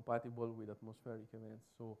perfectly compatible with atmospheric events.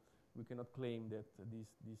 So we cannot claim that these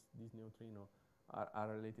neutrinos are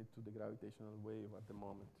related to the gravitational wave at the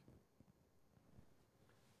moment.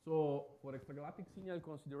 So for extragalactic signal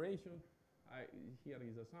consideration, here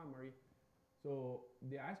is a summary. So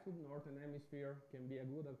the IceCube northern hemisphere can be a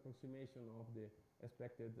good approximation of the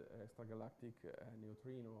expected extragalactic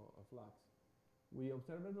neutrino flux. We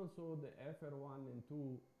observed also the FR1 and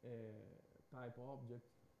 2 type objects,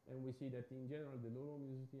 and we see that in general the low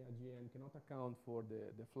luminosity AGN cannot account for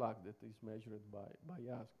the flux that is measured by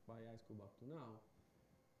IceCube up to now.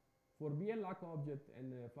 For BL-LAC object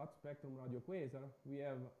and flat spectrum radio quasar, we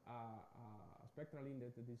have a spectral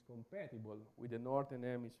index that is compatible with the northern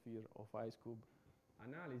hemisphere of IceCube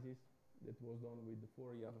analysis that was done with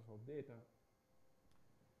 4 years of data.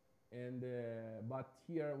 And but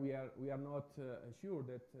here we are not sure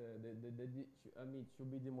that it should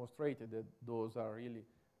be demonstrated that those are really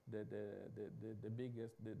the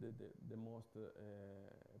biggest, the most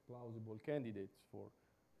plausible candidates for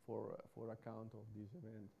account of this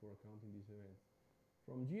event, for accounting this event.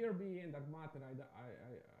 From GRB and dark matter,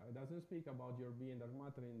 I doesn't speak about GRB and dark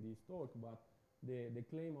matter in this talk, but the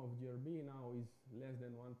claim of GRB now is less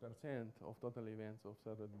than 1% of total events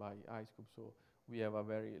observed by IceCube. So we have a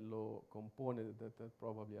very low component that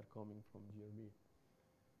probably are coming from GRB.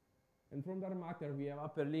 And from dark matter, we have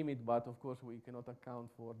upper limit, but of course we cannot account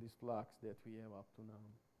for this flux that we have up to now.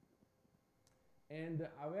 And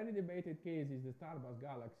a very debated case is the starbus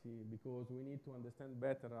galaxy, because we need to understand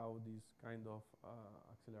better how this kind of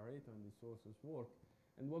accelerator and these sources work.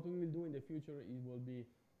 And what we will do in the future is will be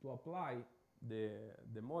to apply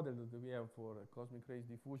the model that we have for cosmic rays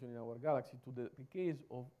diffusion in our galaxy to the case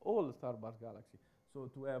of all starbus galaxy.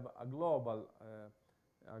 So to have a global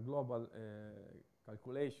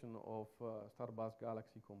calculation of starbus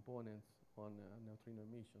galaxy components on neutrino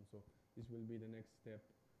emission. So this will be the next step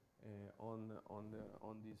on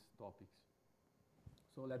these topics.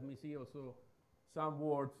 So let me see also some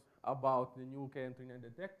words about the new neutrino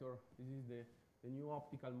detector. This is the new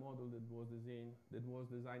optical model that was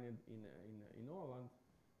designed in Holland.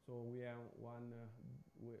 So we have one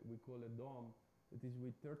we call a dome that is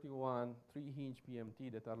with 31 3-inch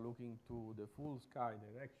PMT that are looking to the full sky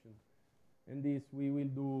direction. And this we will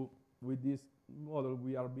do with this model.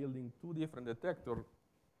 We are building 2 different detectors.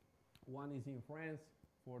 One is in France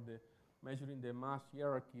for measuring the mass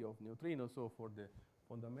hierarchy of neutrinos, so for the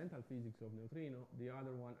fundamental physics of neutrino. The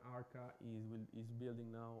other one, ARCA, is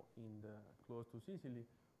building now in close to Sicily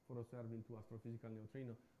for observing 2 astrophysical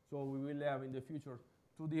neutrinos. So we will have in the future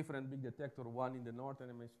 2 different big detectors, one in the northern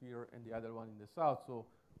hemisphere and the other one in the south. So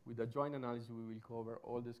with the joint analysis, we will cover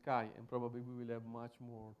all the sky, and probably we will have much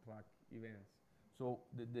more track events. So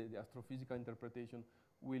the astrophysical interpretation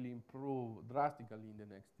will improve drastically in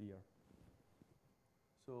the next year.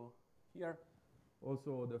 So here,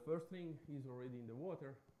 also the first ring is already in the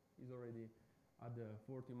water, is already at the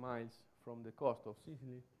 40 miles from the coast of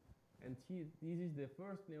Sicily. And this is the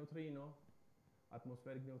first neutrino,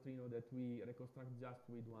 atmospheric neutrino, that we reconstruct just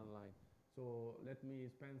with 1 line. So let me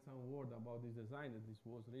spend some word about this design. This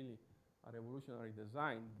was really a revolutionary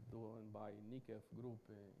design done by Nikef group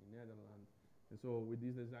in Netherlands. And so with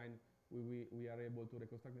this design, we are able to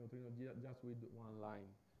reconstruct neutrino just with 1 line.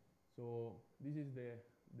 So this is the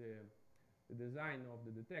design of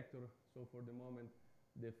the detector. So for the moment,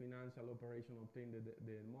 the financial operation obtained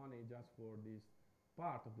the money just for this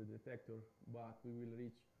part of the detector, but we will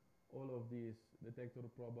reach all of these detectors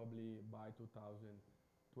probably by 2020,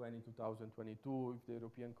 2022, if the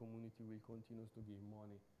European community will continue to give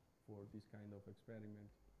money for this kind of experiment.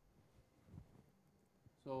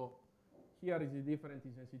 So here is the difference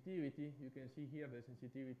in sensitivity. You can see here the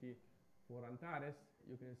sensitivity for ANTARES.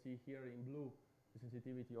 You can see here in blue the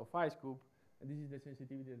sensitivity of IceCube. And this is the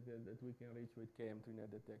sensitivity that we can reach with KM3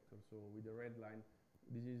 net detector. So with the red line,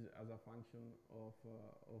 this is as a function of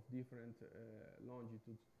different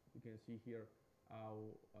longitudes. You can see here how,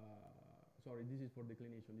 sorry, this is for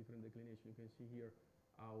declination, different declination. You can see here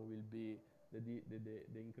how will be the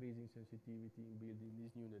increasing sensitivity in building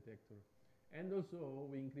this new detector. And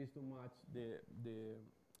also, we increase too much the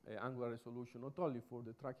angular resolution, not only for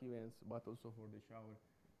the track events, but also for the shower.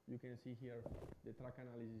 You can see here the track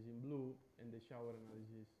analysis in blue and the shower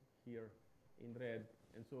analysis here in red.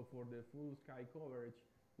 And so for the full sky coverage,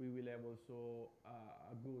 we will have also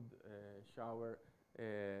a good shower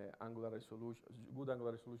angular resolution, good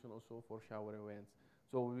angular resolution also for shower events.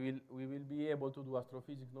 So we will be able to do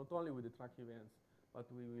astrophysics not only with the track events, but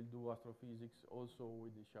we will do astrophysics also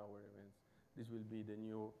with the shower events. This will be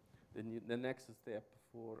the next step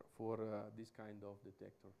for this kind of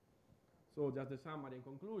detector. So just the summary and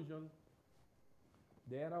conclusion.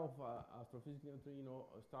 The era of astrophysical neutrino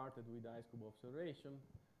started with IceCube observation.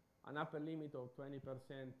 An upper limit of 20%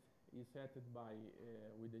 is set by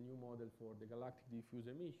with the new model for the galactic diffuse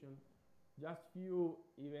emission. Just few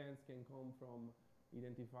events can come from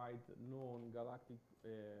identified known galactic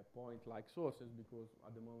point-like sources, because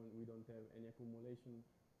at the moment we don't have any accumulation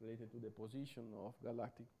related to the position of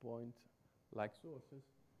galactic point-like sources.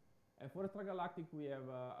 And for extragalactic, we have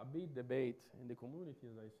a big debate in the community,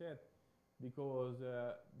 as I said, because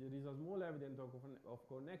there is a small evidence of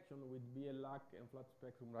connection with BL-lac and flat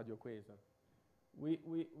spectrum radio quasar.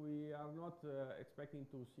 We are not expecting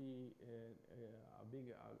to see a big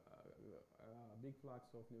flux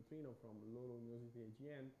of neutrino from low luminosity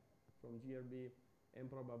AGN, from GRB, and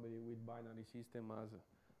probably with binary system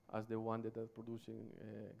as the one that is producing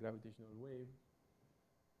gravitational wave.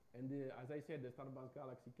 And as I said, the starburst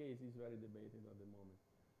galaxy case is very debated at the moment.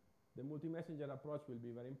 The multi-messenger approach will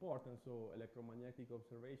be very important, so electromagnetic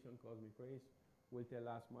observation, cosmic rays, will tell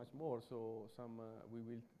us much more. So we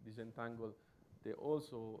will disentangle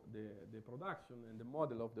also the production and the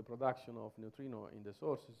model of the production of neutrino in the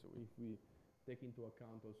sources, if we take into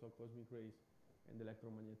account also cosmic rays and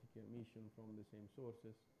electromagnetic emission from the same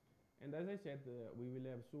sources. And as I said, we will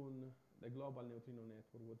have soon the global neutrino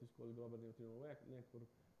network, what is called global neutrino network.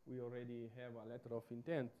 We already have a letter of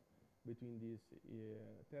intent between these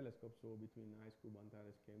telescopes, so between IceCube,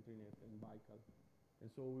 ANTARES, ChemTriNet, and Baikal. And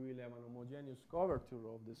so we will have an homogeneous coverture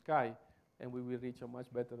of the sky, and we will reach a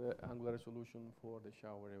much better angular resolution for the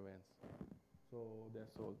shower events. So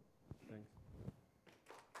that's all. Thanks.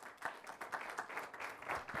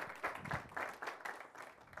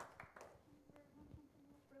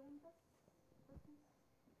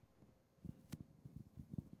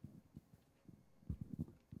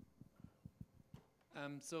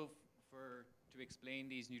 So to explain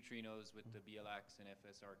these neutrinos with the BLX and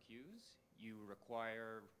FSRQs, you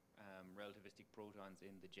require relativistic protons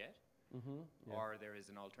in the jet, Yeah. or there is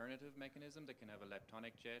an alternative mechanism that can have a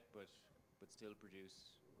leptonic jet but still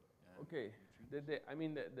produce Okay.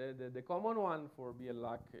 neutrinos. The common one for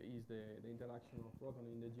BLAC is the interaction of proton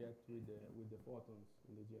in the jet with the photons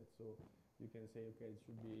in the jet. So you can say, okay, it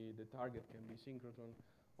should be the target can be synchrotron,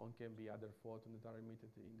 or can be other photons that are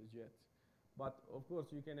emitted in the jet. But of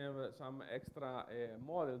course, you can have some extra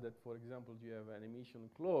model that, for example, you have an emission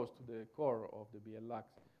close to the core of the BLAC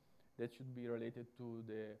that should be related to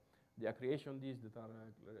the accretion disks that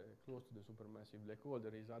are close to the supermassive black hole.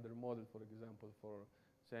 There is other model, for example, for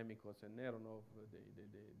Semikos and Neronov.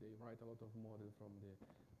 They write a lot of models from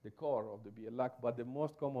the core of the BLAC, but the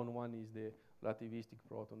most common one is the relativistic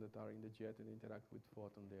proton that are in the jet and interact with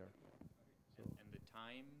photon there. So and the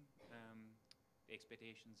time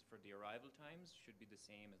expectations for the arrival times should be the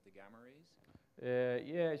same as the gamma rays?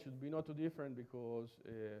 Yeah, it should be not too different, because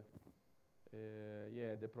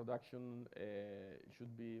yeah, the production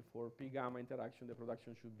should be, for P gamma interaction, the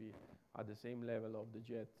production should be at the same level of the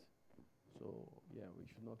jet. So yeah, we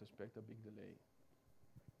should not expect a big delay.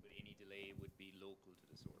 But any delay would be local to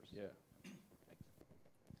the source? Yeah.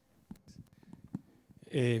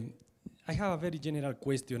 I have a very general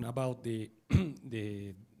question about the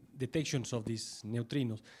the detections of these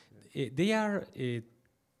neutrinos. They are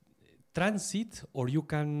transit, or you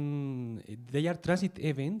can they are transit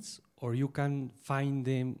events, or you can find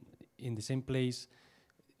them in the same place,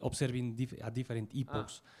 observing at different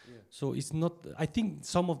epochs. Yeah. So it's not. I think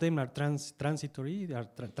some of them are transitory. They are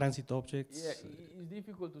transit objects. Yeah, it's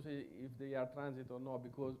difficult to say if they are transit or not,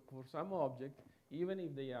 because for some objects, even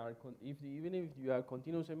if they are even if you have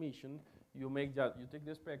continuous emission, you take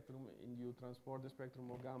the spectrum and you transport the spectrum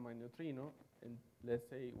of gamma and neutrino, and let's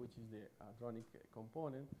say which is the hadronic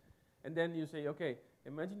component, and then you say, okay,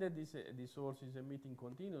 imagine that this source is emitting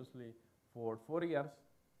continuously for 4 years,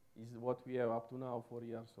 is what we have up to now, 4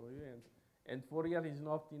 years of events, and 4 years is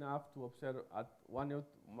not enough to observe at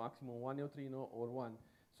maximum one neutrino or one.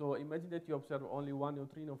 So imagine that you observe only one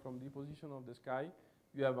neutrino from the position of the sky.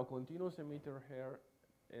 You have a continuous emitter here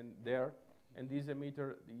and there, and this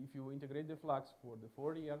emitter, if you integrate the flux for the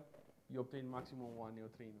 4 year, you obtain maximum one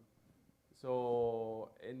neutrino. So,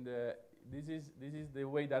 and this is the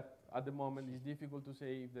way that at the moment it's difficult to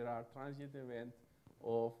say if there are transient events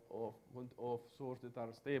of source that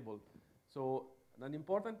are stable. So an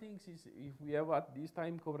important thing is, if we have at this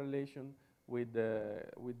time correlation with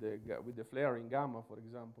the flaring gamma, for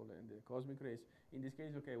example, and the cosmic rays. In this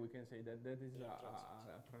case, okay, we can say that that is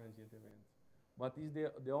a transient event. But is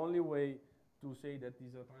the only way to say that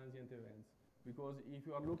is a transient event? Because if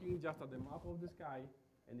you are looking just at the map of the sky,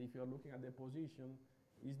 and if you are looking at the position,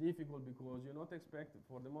 it's difficult because you're not expecting,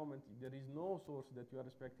 for the moment, there is no source that you are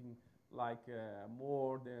expecting like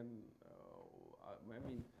more than,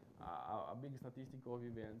 a big statistic of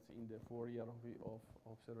events in the 4 year of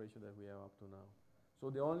observation that we have up to now.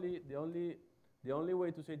 So the only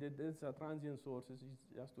way to say that there's a transient sources is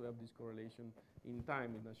just to have this correlation in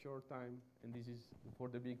time, in a short time, and this is for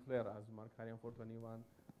the big flare as Markarian 421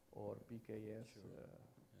 or PKS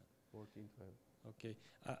 1412. Okay.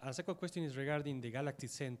 A second question is regarding the galactic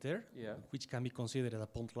center, Yeah. which can be considered a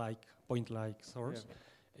point-like source.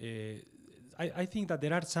 Yeah. I think that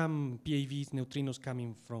there are some PAVs, neutrinos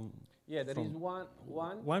coming from. Yeah, there is one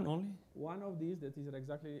only. One of these that is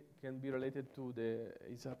exactly can be related to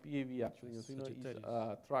it's a PAV actually. Neutrino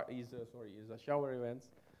is a shower event.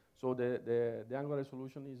 So the angular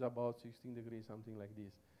resolution is about 16 degrees, something like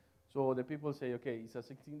this. So the people say, okay, it's a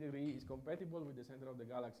 16 degree, it's compatible with the center of the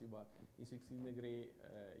galaxy, but in 16 degree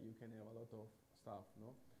you can have a lot of stuff,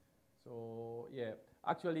 no? So yeah,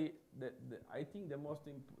 actually, I think the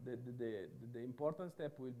important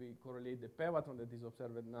step will be correlate the pevatron that is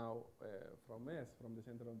observed now from the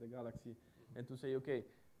center of the galaxy, and to say, okay,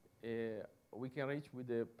 we can reach with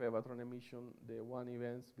the pevatron emission the one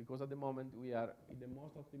events, because at the moment we are in the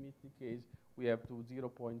most optimistic case we have to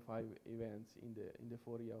 0.5 events in the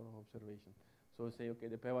 4 year of observation. So say, okay,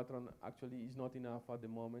 the pevatron actually is not enough at the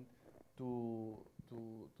moment to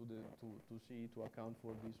account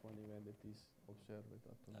for this one event that is observed.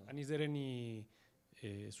 And is there any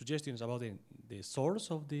suggestions about the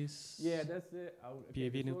source of this? Yeah, that's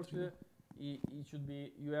PAV neutrino. It should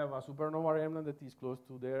be, you have a supernova remnant that is close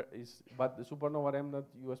to there, but the supernova remnant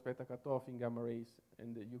you expect a cutoff in gamma rays,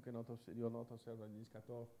 and you are not observing this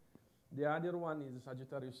cutoff. The other one is the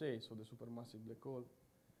Sagittarius A, so the supermassive black hole.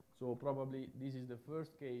 So probably this is the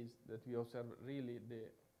first case that we observe really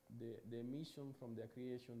the emission from the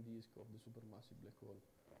accretion disk of the supermassive black hole.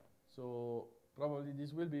 So probably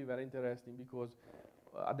this will be very interesting, because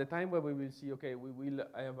at the time where we will see, okay, we will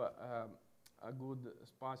have a good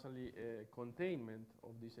spatially containment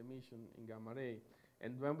of this emission in gamma ray,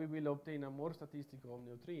 and when we will obtain a more statistical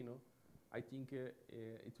neutrino, I think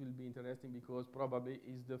it will be interesting, because probably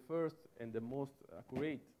is the first and the most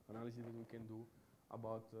accurate analysis that we can do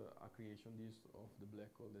about accretion disk of the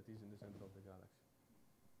black hole that is in the center of the galaxy.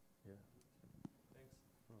 Yeah. Thanks.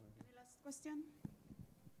 Any last question?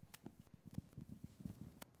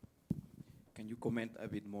 Can you comment a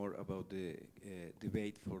bit more about the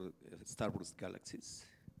debate for starburst galaxies?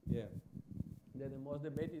 Yeah. The most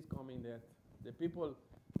debate is coming that the people,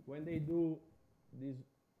 when they do this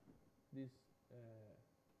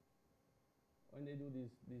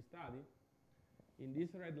study, in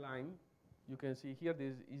this red line, you can see here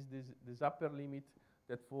this upper limit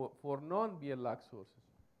that for non-BLX sources.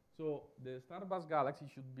 So the starburst galaxy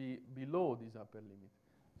should be below this upper limit.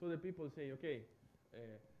 So the people say, okay,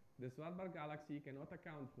 the starburst galaxy cannot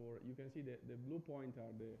account for, you can see the blue point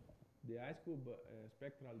are the IceCube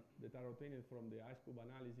spectral that are obtained from the IceCube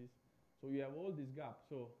analysis. So you have all this gap.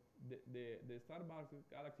 So the starburst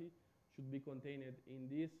galaxy should be contained in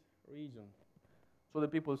this region. So the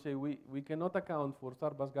people say we cannot account for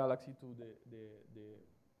starburst galaxy to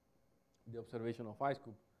the observation of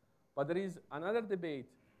IceCube. But there is another debate.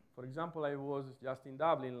 For example, I was just in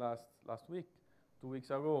Dublin last week, 2 weeks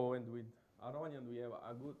ago, and with Aronian we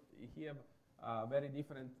have a very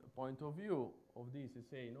different point of view of this. They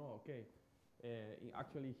say, no, okay,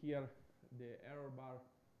 actually here the error bar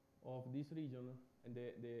of this region and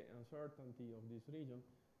the uncertainty of this region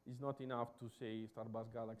is not enough to say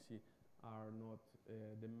starburst galaxy are not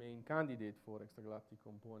the main candidate for extragalactic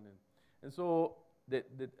component. And so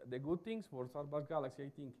the good things for starburst galaxy, I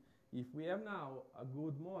think, if we have now a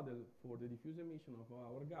good model for the diffuse emission of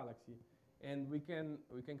our galaxy, and we can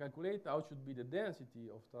calculate how should be the density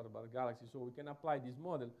of starburst galaxy, so we can apply this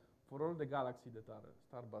model for all the galaxies that are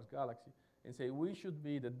starburst galaxy, and say we should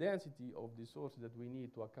be the density of the sources that we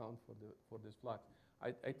need to account for this flux.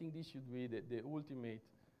 I think this should be the ultimate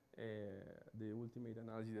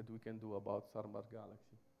analysis that we can do about starburst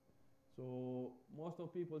galaxy. So most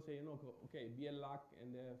of people say, okay, BLAC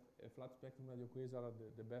and the flat spectrum radio quasar are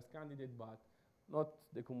the best candidate, but not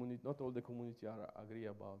all the community agree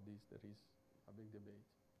about this. There is a big debate.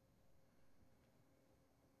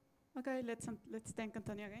 Okay, let's thank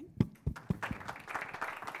Antonio again.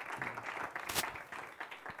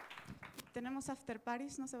 Tenemos after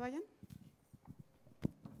parties, no se vayan.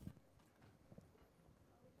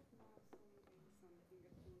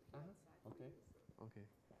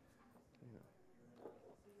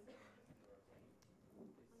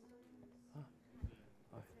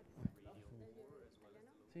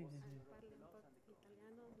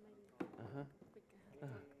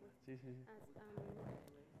 Sí, sí, sí.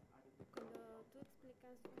 Cuando tú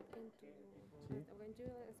explicas en tu, Sí. when you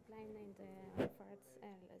explain in the first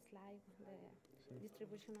slide the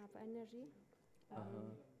distribution of energy,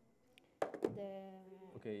 the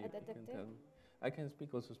Okay, you can detector. tell me. I can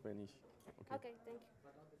speak also Spanish. Okay. Okay, thank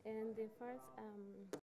you. And the first